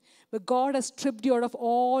position where God has stripped you out of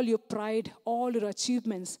all your pride, all your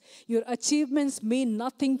achievements. Your achievements mean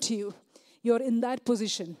nothing to you. You're in that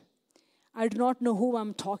position. I do not know who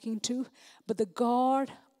I'm talking to, but the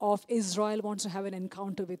God of Israel wants to have an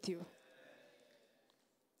encounter with you.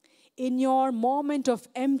 In your moment of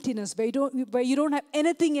emptiness, where you don't have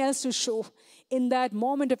anything else to show, in that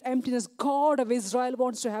moment of emptiness, God of Israel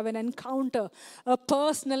wants to have an encounter, a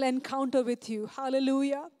personal encounter with you.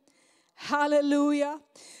 Hallelujah. Hallelujah.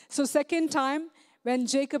 So second time, when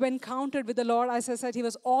Jacob encountered with the Lord, as I said, he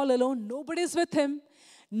was all alone. Nobody's with him.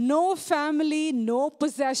 No family, no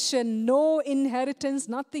possession, no inheritance,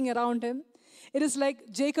 nothing around him. It is like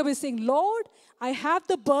Jacob is saying, Lord, I have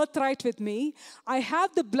the birthright with me. I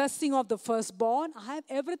have the blessing of the firstborn. I have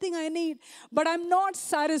everything I need, but I'm not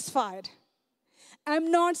satisfied. I'm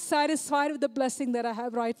not satisfied with the blessing that I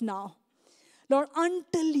have right now. Lord,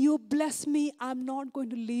 until you bless me, I'm not going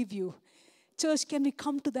to leave you. Church, can we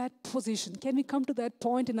come to that position? Can we come to that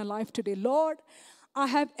point in our life today? Lord, I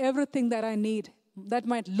have everything that I need. That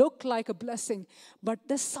might look like a blessing, but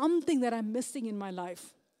there's something that I'm missing in my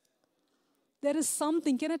life. There is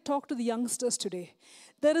something. Can I talk to the youngsters today?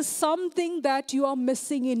 There is something that you are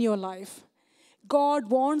missing in your life. God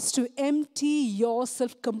wants to empty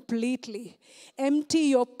yourself completely. Empty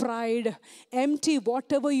your pride. Empty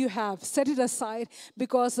whatever you have. Set it aside,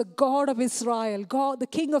 because the God of Israel, God, the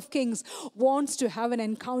King of Kings, wants to have an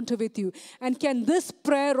encounter with you. And can this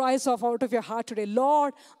prayer rise out of your heart today?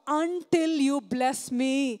 Lord, until you bless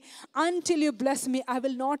me, I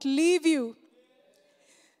will not leave you.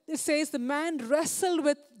 It says the man wrestled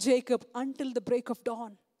with Jacob until the break of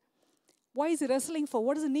dawn. Why is he wrestling for?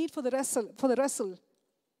 What is the need for the wrestle?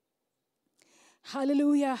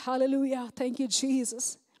 Hallelujah, hallelujah. Thank you,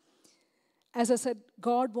 Jesus. As I said,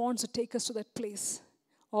 God wants to take us to that place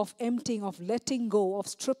of emptying, of letting go, of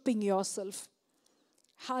stripping yourself.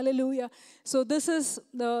 Hallelujah. So this is,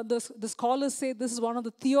 the scholars say this is one of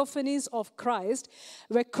the theophanies of Christ,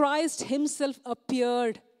 where Christ himself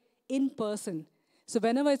appeared in person. So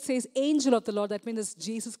whenever it says angel of the Lord, that means it's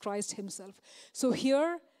Jesus Christ himself. So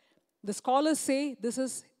here, the scholars say this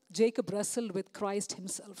is Jacob wrestled with Christ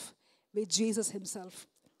himself, with Jesus himself.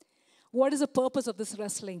 What is the purpose of this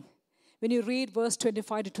wrestling? When you read verse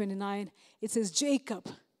 25 to 29, it says, Jacob,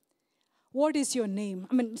 what is your name?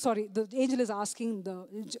 The angel is asking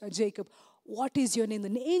Jacob, what is your name?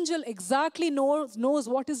 The angel exactly knows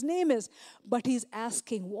what his name is, but he's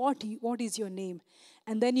asking, what is your name?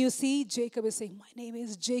 And then you see Jacob is saying, my name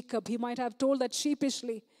is Jacob. He might have told that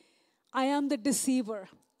sheepishly. I am the deceiver.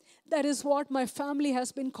 That is what my family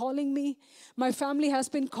has been calling me. My family has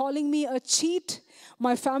been calling me a cheat.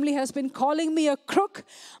 My family has been calling me a crook.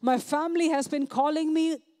 My family has been calling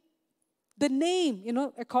me the name,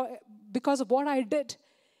 because of what I did.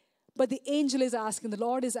 But the angel is asking, the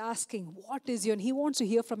Lord is asking, what is your name? He wants to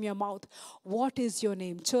hear from your mouth. What is your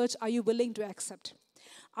name? Church, are you willing to accept?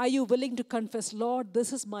 Are you willing to confess, Lord,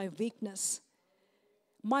 this is my weakness.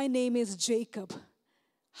 My name is Jacob.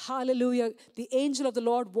 Hallelujah. The angel of the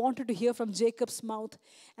Lord wanted to hear from Jacob's mouth.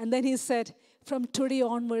 And then he said, from today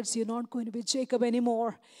onwards, you're not going to be Jacob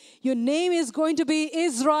anymore. Your name is going to be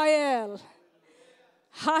Israel.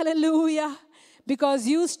 Hallelujah. Because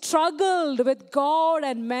you struggled with God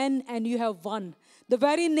and men and you have won. The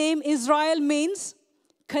very name Israel means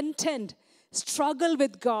content. Struggle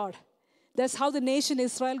with God. That's how the nation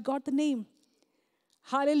Israel got the name.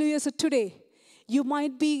 Hallelujah. So today, you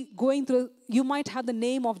might be going through, you might have the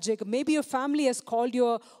name of Jacob. Maybe your family has called you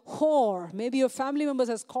a whore. Maybe your family members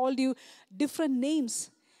has called you different names.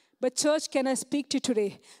 But church, can I speak to you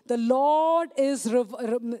today? The Lord is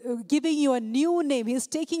giving you a new name. He's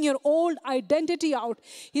taking your old identity out.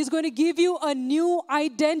 He's going to give you a new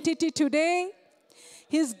identity today.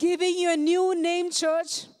 He's giving you a new name,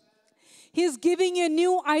 church. He's giving you a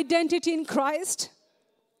new identity in Christ.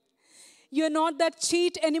 You're not that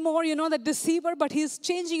cheat anymore. You're not that deceiver, but He's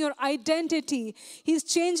changing your identity. He's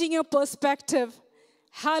changing your perspective.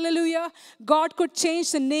 Hallelujah. God could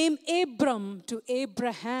change the name Abram to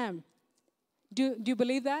Abraham. Do you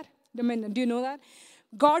believe that? I mean, do you know that?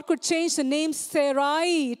 God could change the name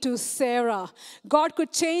Sarai to Sarah. God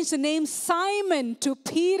could change the name Simon to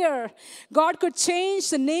Peter. God could change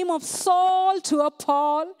the name of Saul to a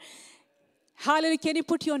Paul. Hallelujah. Can you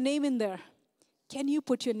put your name in there? Can you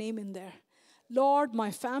put your name in there? Lord,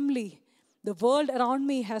 my family, the world around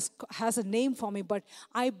me has a name for me, but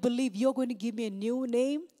I believe you're going to give me a new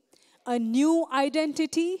name, a new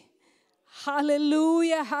identity.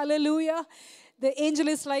 Hallelujah, hallelujah. The angel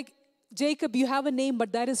is like, Jacob, you have a name,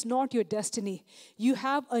 but that is not your destiny. You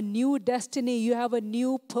have a new destiny. You have a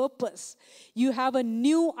new purpose. You have a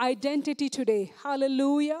new identity today.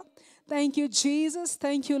 Hallelujah. Thank you, Jesus.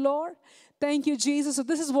 Thank you, Lord. Thank you, Jesus. So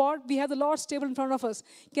this is what we have the Lord's table in front of us.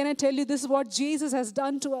 Can I tell you, this is what Jesus has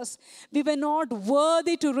done to us. We were not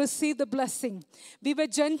worthy to receive the blessing. We were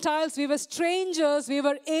Gentiles. We were strangers. We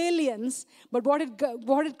were aliens. But what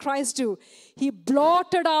did Christ do? He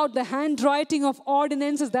blotted out the handwriting of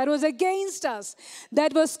ordinances that was against us,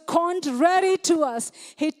 that was contrary to us.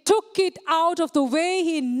 He took it out of the way.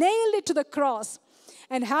 He nailed it to the cross.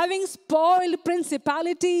 And having spoiled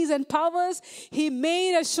principalities and powers, He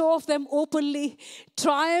made a show of them openly,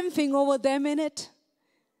 triumphing over them in it.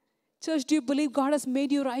 Church, do you believe God has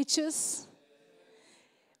made you righteous?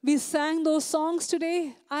 We sang those songs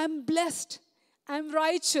today. I'm blessed. I'm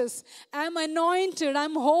righteous. I'm anointed.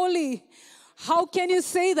 I'm holy. How can you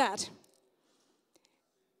say that?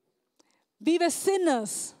 We were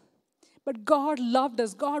sinners, but God loved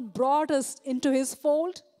us. God brought us into His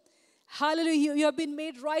fold. Hallelujah. You have been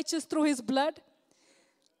made righteous through His blood.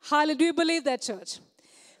 Hallelujah. Do you believe that, church?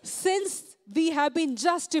 Since we have been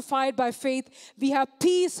justified by faith, we have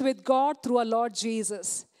peace with God through our Lord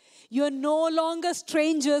Jesus. You are no longer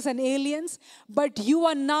strangers and aliens, but you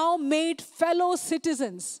are now made fellow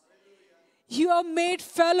citizens. You are made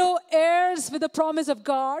fellow heirs with the promise of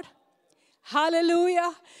God.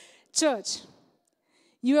 Hallelujah. Church,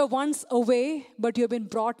 you were once away, but you have been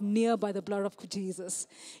brought near by the blood of Jesus.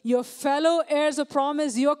 Your fellow heirs of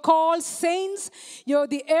promise. You're called saints. You're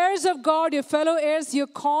the heirs of God. Your fellow heirs. You're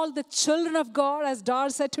called the children of God, as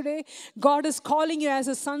Dar said today. God is calling you as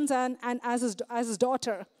His sons and as His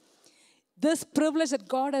daughter. This privilege that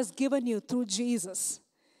God has given you through Jesus,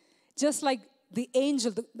 just like the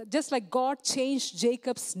angel, just like God changed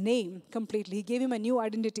Jacob's name completely. He gave him a new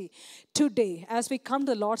identity. Today, as we come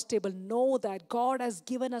to the Lord's table, know that God has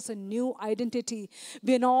given us a new identity.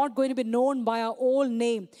 We are not going to be known by our old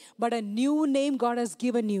name, but a new name God has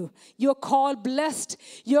given you. You're called blessed.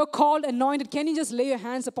 You're called anointed. Can you just lay your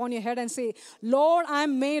hands upon your head and say, Lord,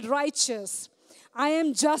 I'm made righteous. I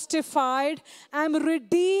am justified. I'm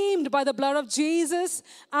redeemed by the blood of Jesus.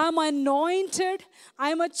 I'm anointed.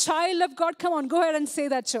 I'm a child of God. Come on, go ahead and say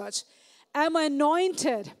that, church. I'm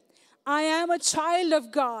anointed. I am a child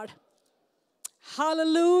of God.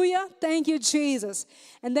 Hallelujah. Thank you, Jesus.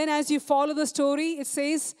 And then as you follow the story, it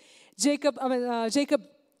says, Jacob,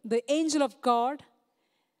 the angel of God,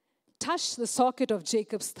 touched the socket of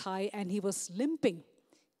Jacob's thigh and he was limping.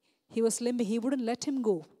 He was limping. He wouldn't let him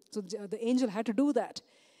go. So the angel had to do that.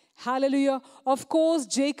 Hallelujah. Of course,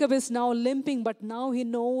 Jacob is now limping, but now he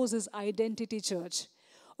knows his identity, church.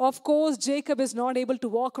 Of course, Jacob is not able to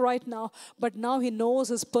walk right now, but now he knows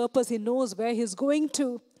his purpose. He knows where he's going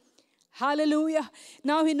to. Hallelujah.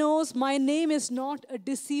 Now he knows my name is not a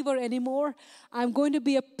deceiver anymore. I'm going to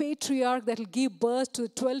be a patriarch that will give birth to the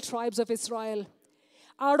 12 tribes of Israel.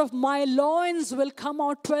 Out of my loins will come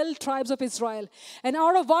out 12 tribes of Israel. And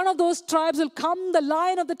out of one of those tribes will come the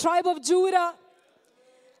lion of the tribe of Judah.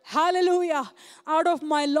 Hallelujah. Out of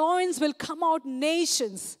my loins will come out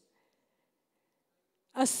nations.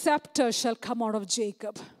 A scepter shall come out of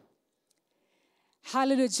Jacob.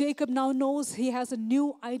 Hallelujah. Jacob now knows he has a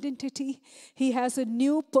new identity. He has a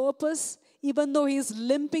new purpose. Even though he is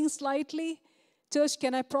limping slightly. Church,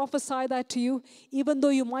 can I prophesy that to you? Even though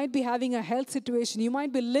you might be having a health situation, you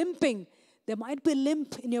might be limping. There might be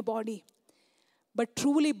limp in your body. But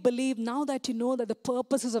truly believe now that you know that the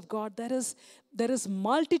purposes of God, there is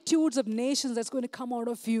multitudes of nations that's going to come out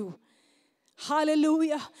of you.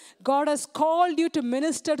 Hallelujah. God has called you to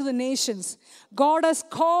minister to the nations. God has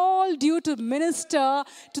called you to minister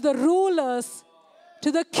to the rulers,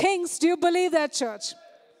 to the kings. Do you believe that, church?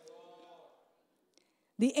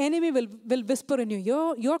 The enemy will whisper in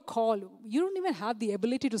you, your call, you don't even have the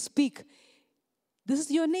ability to speak. This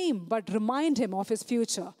is your name, but remind him of his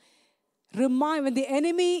future. When the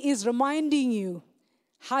enemy is reminding you,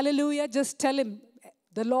 hallelujah, just tell him,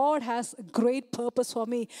 the Lord has a great purpose for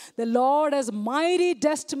me. The Lord has mighty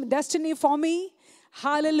destiny for me.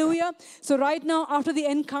 Hallelujah. So right now, after the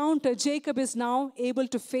encounter, Jacob is now able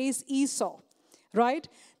to face Esau. Right?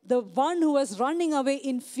 The one who was running away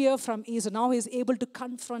in fear from Esau. Now he's able to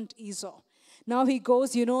confront Esau. Now he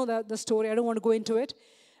goes, you know the story. I don't want to go into it.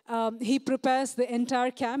 He prepares the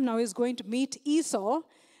entire camp. Now he's going to meet Esau.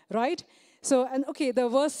 Right? So, and okay,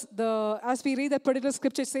 as we read that particular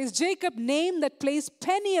scripture, it says, Jacob named that place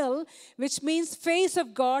Peniel, which means face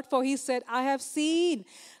of God, for he said, I have seen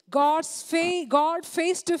God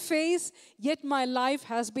face to face, yet my life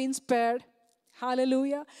has been spared.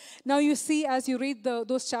 Hallelujah. Now you see, as you read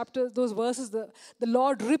those chapters, those verses, the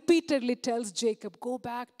Lord repeatedly tells Jacob, go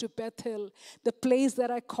back to Bethel, the place that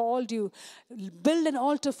I called you. Build an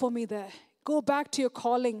altar for me there. Go back to your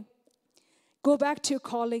calling. Go back to your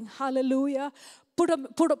calling. Hallelujah. Put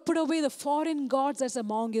away the foreign gods that's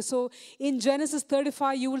among you. So in Genesis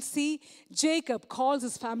 35, you will see Jacob calls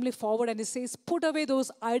his family forward and he says, put away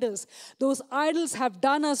those idols. Those idols have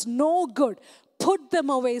done us no good. Put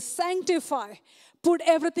them away. Sanctify. Put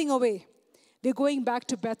everything away. We're going back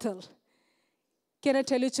to Bethel. Can I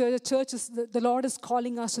tell you, church, the Lord is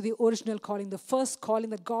calling us to the original calling, the first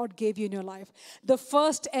calling that God gave you in your life. The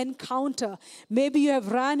first encounter. Maybe you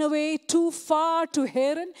have ran away too far to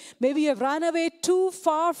Haran. Maybe you have ran away too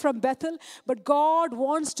far from Bethel. But God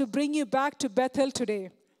wants to bring you back to Bethel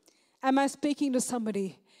today. Am I speaking to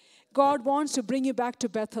somebody? God wants to bring you back to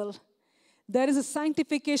Bethel. There is a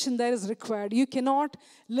sanctification that is required. You cannot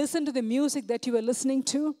listen to the music that you were listening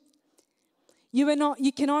to.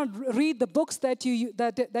 You cannot read the books that you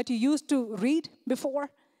used to read before.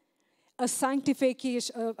 A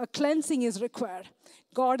sanctification, a cleansing is required.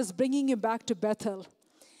 God is bringing you back to Bethel.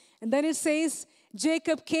 And then it says,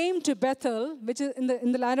 Jacob came to Bethel, which is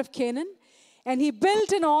in the land of Canaan, and he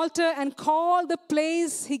built an altar and called the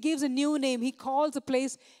place, he gives a new name. He calls the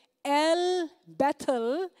place El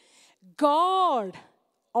Bethel, God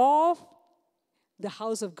of the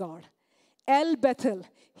house of God. El Bethel.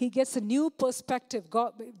 He gets a new perspective.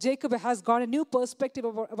 Jacob has got a new perspective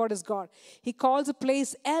about his God. He calls the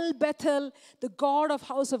place El Bethel, the God of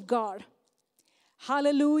house of God.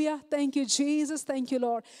 Hallelujah. Thank you, Jesus. Thank you,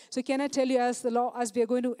 Lord. So can I tell you, as we are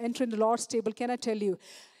going to enter in the Lord's table, can I tell you,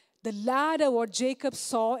 the ladder what Jacob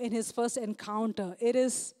saw in his first encounter, it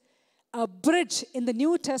is a bridge in the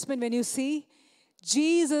New Testament when you see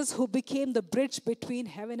Jesus who became the bridge between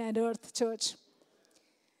heaven and earth, church.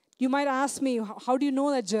 You might ask me, how do you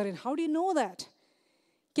know that, Jarin? How do you know that?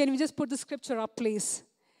 Can we just put the scripture up, please?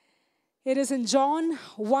 It is in John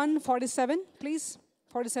 1:47, please.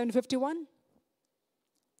 47:51.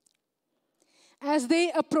 As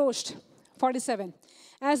they approached, 47.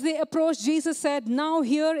 As they approached, Jesus said, now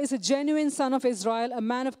here is a genuine son of Israel, a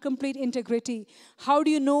man of complete integrity. How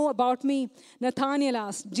do you know about me? Nathanael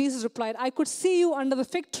asked. Jesus replied, I could see you under the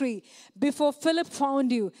fig tree before Philip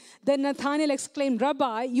found you. Then Nathanael exclaimed,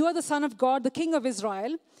 Rabbi, you are the Son of God, the King of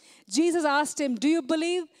Israel. Jesus asked him, do you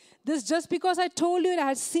believe this just because I told you and I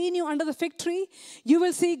had seen you under the fig tree? You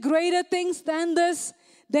will see greater things than this.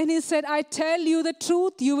 Then he said, I tell you the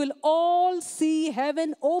truth, you will all see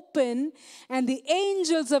heaven open and the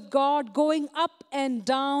angels of God going up and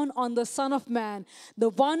down on the Son of Man, the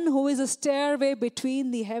one who is a stairway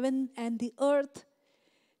between the heaven and the earth.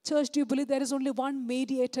 Church, do you believe there is only one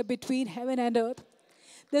mediator between heaven and earth?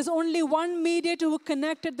 There's only one mediator who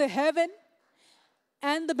connected the heaven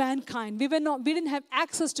and the mankind. We didn't have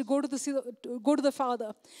access to go to the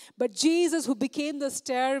Father. But Jesus who became the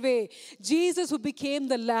stairway, Jesus who became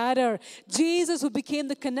the ladder, Jesus who became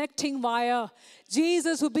the connecting wire,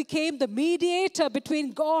 Jesus who became the mediator between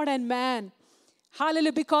God and man.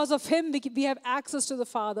 Hallelujah. Because of him, we have access to the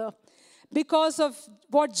Father. Because of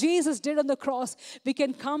what Jesus did on the cross, we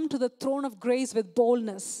can come to the throne of grace with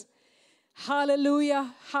boldness.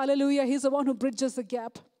 Hallelujah, hallelujah. He's the one who bridges the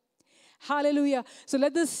gap. Hallelujah. So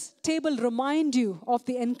let this table remind you of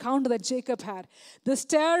the encounter that Jacob had. The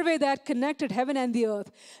stairway that connected heaven and the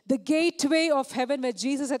earth. The gateway of heaven where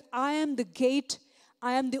Jesus said, I am the gate.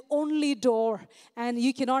 I am the only door. And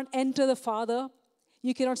you cannot enter the Father.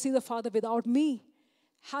 You cannot see the Father without me.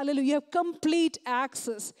 Hallelujah. You have complete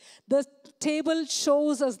access. The table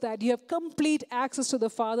shows us that you have complete access to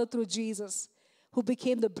the Father through Jesus, who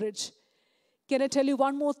became the bridge. Can I tell you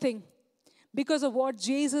one more thing? Because of what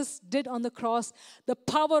Jesus did on the cross, the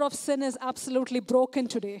power of sin is absolutely broken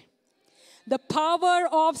today. The power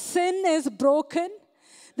of sin is broken.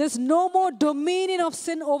 There's no more dominion of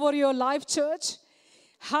sin over your life, church.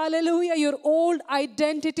 Hallelujah. Your old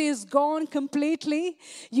identity is gone completely.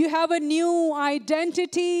 You have a new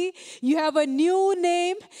identity. You have a new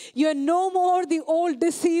name. You're no more the old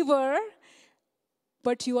deceiver,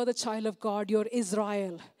 but you are the child of God. You're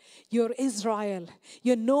Israel. You're Israel.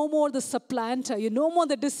 You're no more the supplanter. You're no more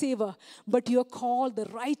the deceiver, but you're called the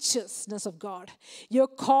righteousness of God. You're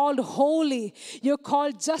called holy. You're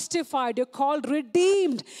called justified. You're called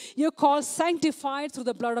redeemed. You're called sanctified through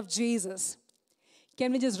the blood of Jesus.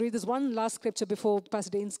 Can we just read this one last scripture before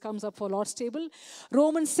Pastor Danes comes up for Lord's table?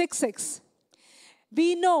 Romans 6:6.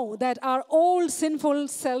 We know that our old sinful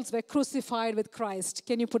selves were crucified with Christ.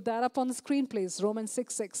 Can you put that up on the screen, please? Romans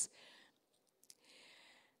 6:6.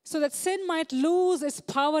 So that sin might lose its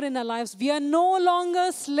power in our lives. We are no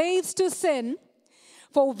longer slaves to sin.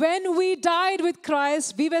 For when we died with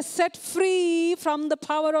Christ, we were set free from the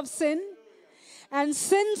power of sin. And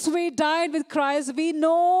since we died with Christ, we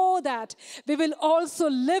know that we will also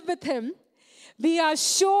live with Him. We are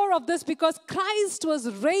sure of this because Christ was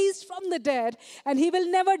raised from the dead and He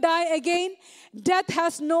will never die again. Death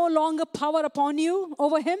has no longer power upon you,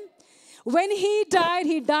 over Him. When He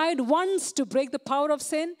died once to break the power of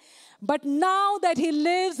sin. But now that He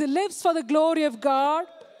lives for the glory of God.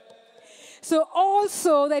 So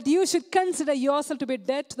also that you should consider yourself to be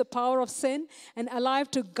dead to the power of sin and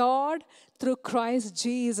alive to God through Christ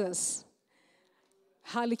Jesus.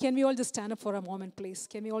 Hallelujah. Can we all just stand up for a moment, please?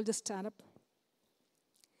 Can we all just stand up?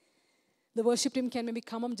 The worship team can maybe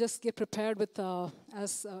come up, just get prepared with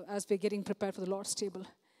as we're getting prepared for the Lord's table.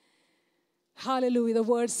 Hallelujah. The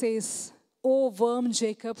word says, O worm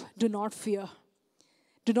Jacob, do not fear.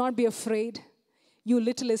 Do not be afraid, you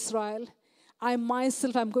little Israel. I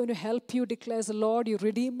myself am going to help you, declares the Lord, your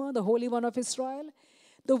Redeemer, the Holy One of Israel.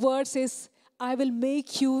 The word says, I will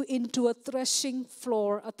make you into a threshing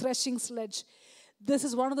floor, a threshing sledge. This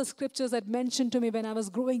is one of the scriptures that mentioned to me when I was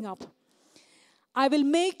growing up. I will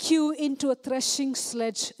make you into a threshing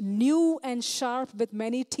sledge, new and sharp with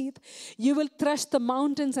many teeth. You will thresh the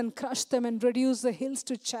mountains and crush them and reduce the hills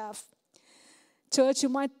to chaff. Church, you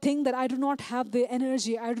might think that I do not have the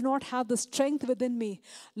energy. I do not have the strength within me.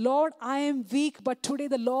 Lord, I am weak, but today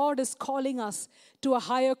the Lord is calling us to a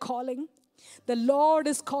higher calling. The Lord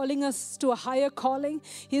is calling us to a higher calling.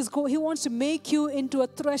 He wants to make you into a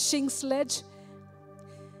threshing sledge,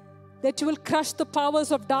 that you will crush the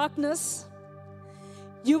powers of darkness.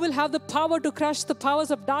 You will have the power to crush the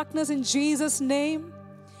powers of darkness in Jesus' name.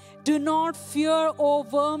 Do not fear, O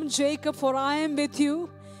worm Jacob, for I am with you.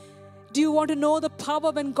 Do you want to know the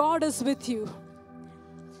power when God is with you?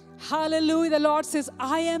 Hallelujah. The Lord says,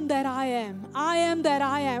 I am that I am. I am that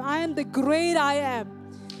I am. I am the great I am.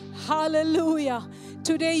 Hallelujah.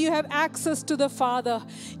 Today you have access to the Father.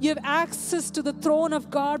 You have access to the throne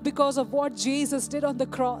of God because of what Jesus did on the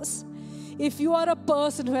cross. If you are a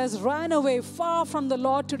person who has ran away far from the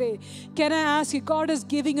Lord today, can I ask you, God is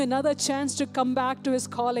giving you another chance to come back to His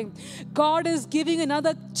calling. God is giving you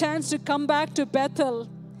another chance to come back to Bethel.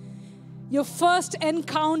 Your first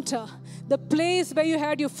encounter, the place where you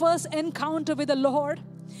had your first encounter with the Lord,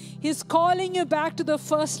 He's calling you back to the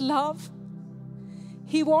first love.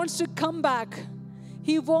 He wants to come back.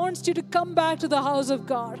 He wants you to come back to the house of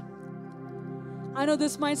God. I know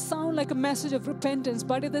this might sound like a message of repentance,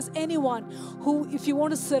 but if there's anyone who, if you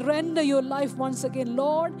want to surrender your life once again,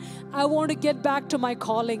 Lord, I want to get back to my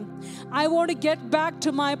calling. I want to get back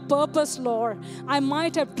to my purpose, Lord. I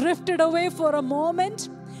might have drifted away for a moment.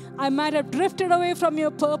 I might have drifted away from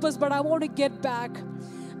your purpose, but I want to get back.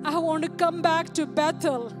 I want to come back to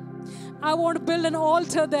Bethel. I want to build an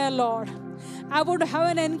altar there, Lord. I want to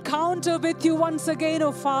have an encounter with you once again,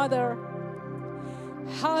 oh Father.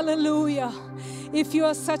 Hallelujah. If you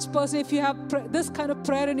are such a person, if you have this kind of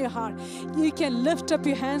prayer in your heart, you can lift up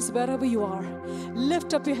your hands wherever you are.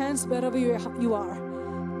 Lift up your hands wherever you are.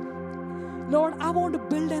 Lord, I want to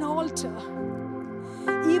build an altar.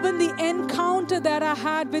 Even the encounter that I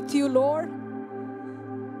had with you, Lord,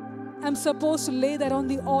 I'm supposed to lay that on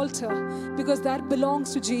the altar because that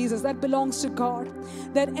belongs to Jesus. That belongs to God.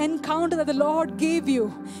 That encounter that the Lord gave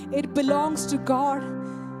you, it belongs to God.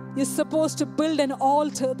 You're supposed to build an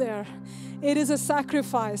altar there. It is a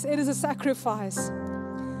sacrifice. It is a sacrifice.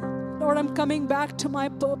 Lord, I'm coming back to my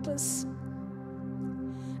purpose.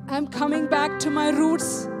 I'm coming back to my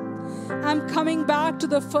roots. I'm coming back to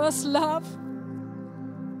the first love.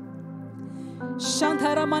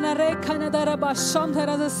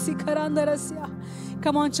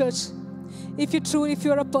 Come on, church. If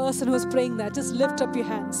you're a person who's praying that, just lift up your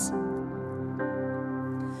hands.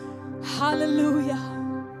 Hallelujah.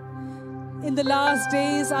 In the last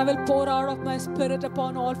days, I will pour out of my spirit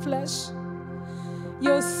upon all flesh.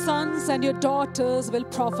 Your sons and your daughters will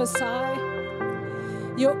prophesy.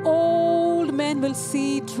 Your old men will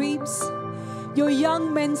see dreams. Your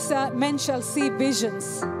young men shall see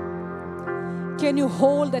visions. Can you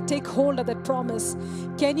take hold of that promise?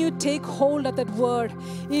 Can you take hold of that word?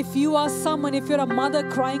 If you are someone, if you're a mother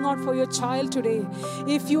crying out for your child today,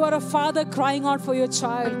 if you are a father crying out for your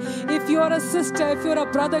child, if you are a sister, if you're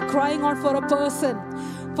a brother crying out for a person,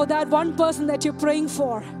 for that one person that you're praying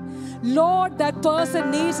for, Lord, that person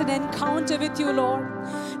needs an encounter with you, Lord.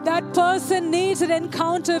 That person needs an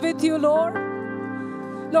encounter with you, Lord.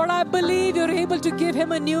 Lord, I believe you're able to give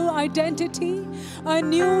him a new identity, a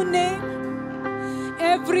new name.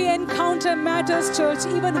 Every encounter matters, church.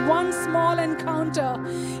 Even one small encounter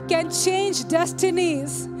can change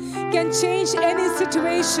destinies, can change any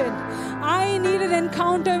situation. I need an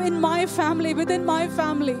encounter in my family, within my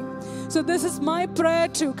family. So this is my prayer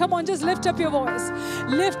too. Come on, just lift up your voice.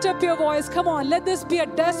 Lift up your voice. Come on, let this be a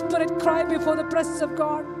desperate cry before the presence of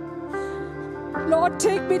God. Lord,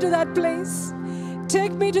 take me to that place.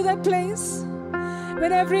 Take me to that place.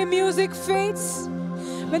 When every music fades,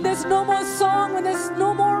 when there's no more song, when there's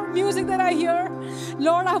no more music that I hear,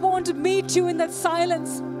 Lord, I want to meet you in that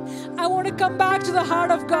silence. I want to come back to the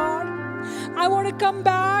heart of God. I want to come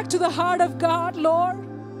back to the heart of God, Lord.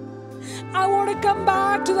 I want to come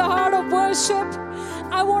back to the heart of worship.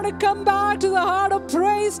 I want to come back to the heart of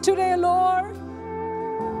praise today, Lord.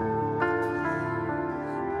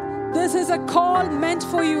 This is a call meant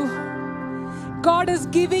for you. God is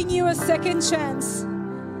giving you a second chance.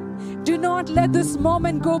 Do not let this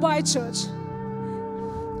moment go by, church.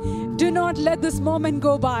 Do not let this moment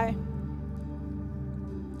go by.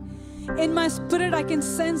 In my spirit, I can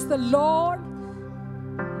sense the Lord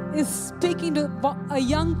is speaking to a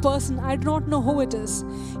young person. I do not know who it is.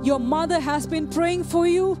 Your mother has been praying for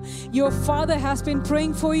you. Your father has been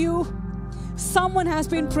praying for you. Someone has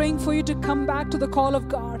been praying for you to come back to the call of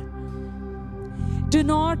God. Do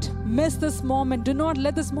not miss this moment. Do not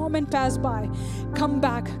let this moment pass by. Come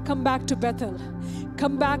back to Bethel.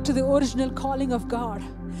 Come back to the original calling of God.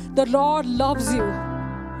 The Lord loves you.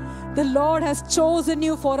 The Lord has chosen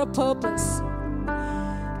you for a purpose.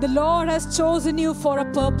 The Lord has chosen you for a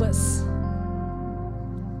purpose.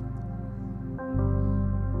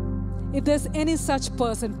 If there's any such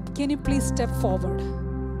person, can you please step forward?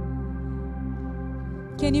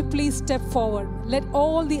 Can you please step forward? Let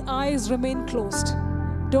all the eyes remain closed.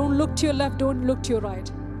 Don't look to your left, don't look to your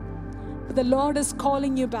right. But the Lord is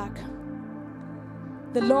calling you back.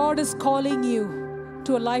 The Lord is calling you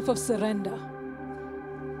to a life of surrender.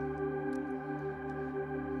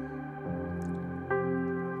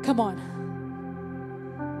 Come on.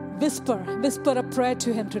 Whisper a prayer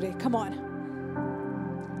to Him today. Come on.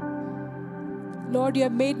 Lord, you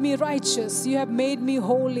have made me righteous. You have made me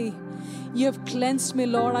holy. You have cleansed me,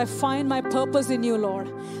 Lord. I find my purpose in you, Lord.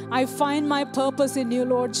 I find my purpose in you,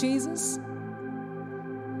 Lord Jesus.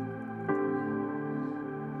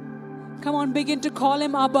 Come on, begin to call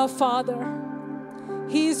Him Abba, Father.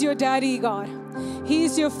 He is your daddy, God. He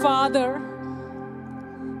is your father.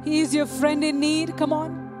 He is your friend in need. Come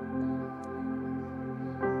on.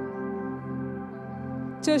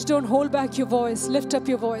 Church, don't hold back your voice. Lift up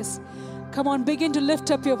your voice. Come on, begin to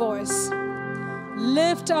lift up your voice.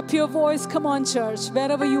 Lift up your voice. Come on, church,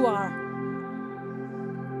 wherever you are.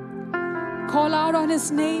 Call out on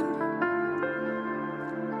His name.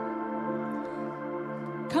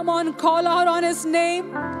 Come on, call out on His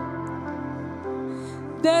name.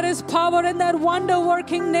 There is power in that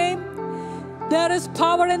wonder-working name. There is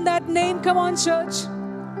power in that name. Come on, church.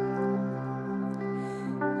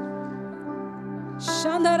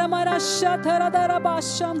 Shandaramara Shatharadara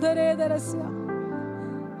Shandare Darasya.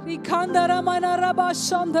 Rikandaramana Rabba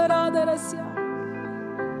Shandara Darasya.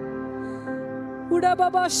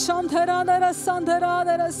 Udababa Shandara Sandara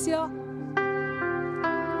Darasya.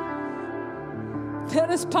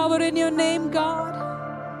 There is power in your name, God.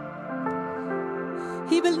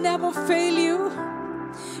 He will never fail you.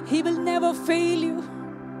 He will never fail you.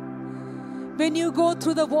 When you go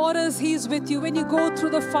through the waters, He is with you. When you go through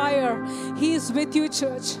the fire, He is with you,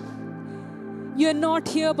 church. You're not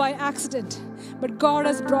here by accident, but God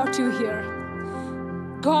has brought you here.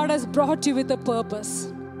 God has brought you with a purpose.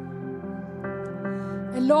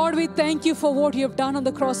 And Lord, we thank you for what you have done on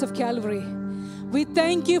the cross of Calvary. We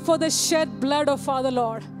thank you for the shed blood of Father,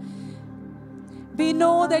 Lord. We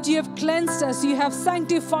know that you have cleansed us, you have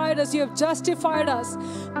sanctified us, you have justified us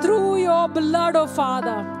through your blood, oh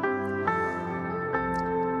Father.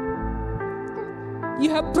 You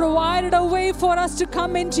have provided a way for us to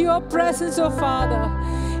come into your presence, oh Father.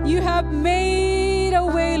 You have made a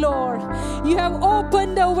way, Lord. You have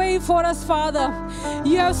opened a way for us, Father.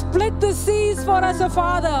 You have split the seas for us, oh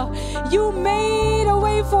Father. You made a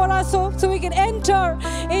way for us so we can enter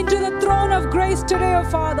into the throne of grace today, oh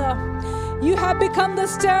Father. You have become the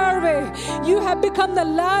stairway. You have become the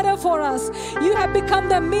ladder for us. You have become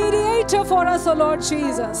the mediator for us, oh Lord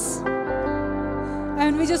Jesus.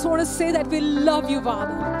 And we just want to say that we love you,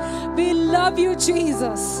 Father. We love you,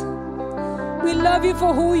 Jesus. We love you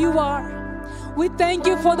for who you are. We thank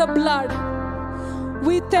you for the blood.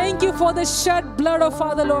 We thank you for the shed blood of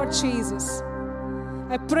Father, Lord Jesus.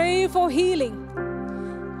 I pray for healing.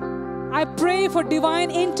 I pray for divine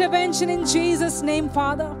intervention in Jesus' name,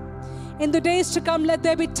 Father. In the days to come, let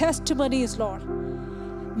there be testimonies, Lord.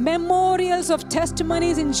 Memorials of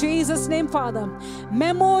testimonies in Jesus' name, Father.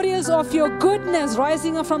 Memorials of your goodness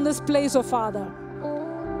rising up from this place, oh Father.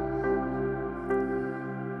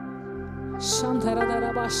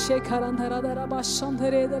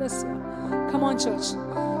 Come on, church.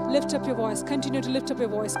 Lift up your voice. Continue to lift up your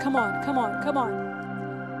voice. Come on, come on, come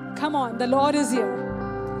on. Come on, the Lord is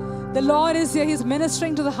here. The Lord is here. He's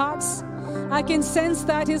ministering to the hearts. I can sense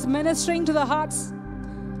that He's ministering to the hearts.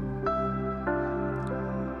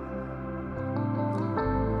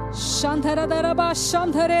 Shantara daraba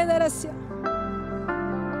shantare darasya.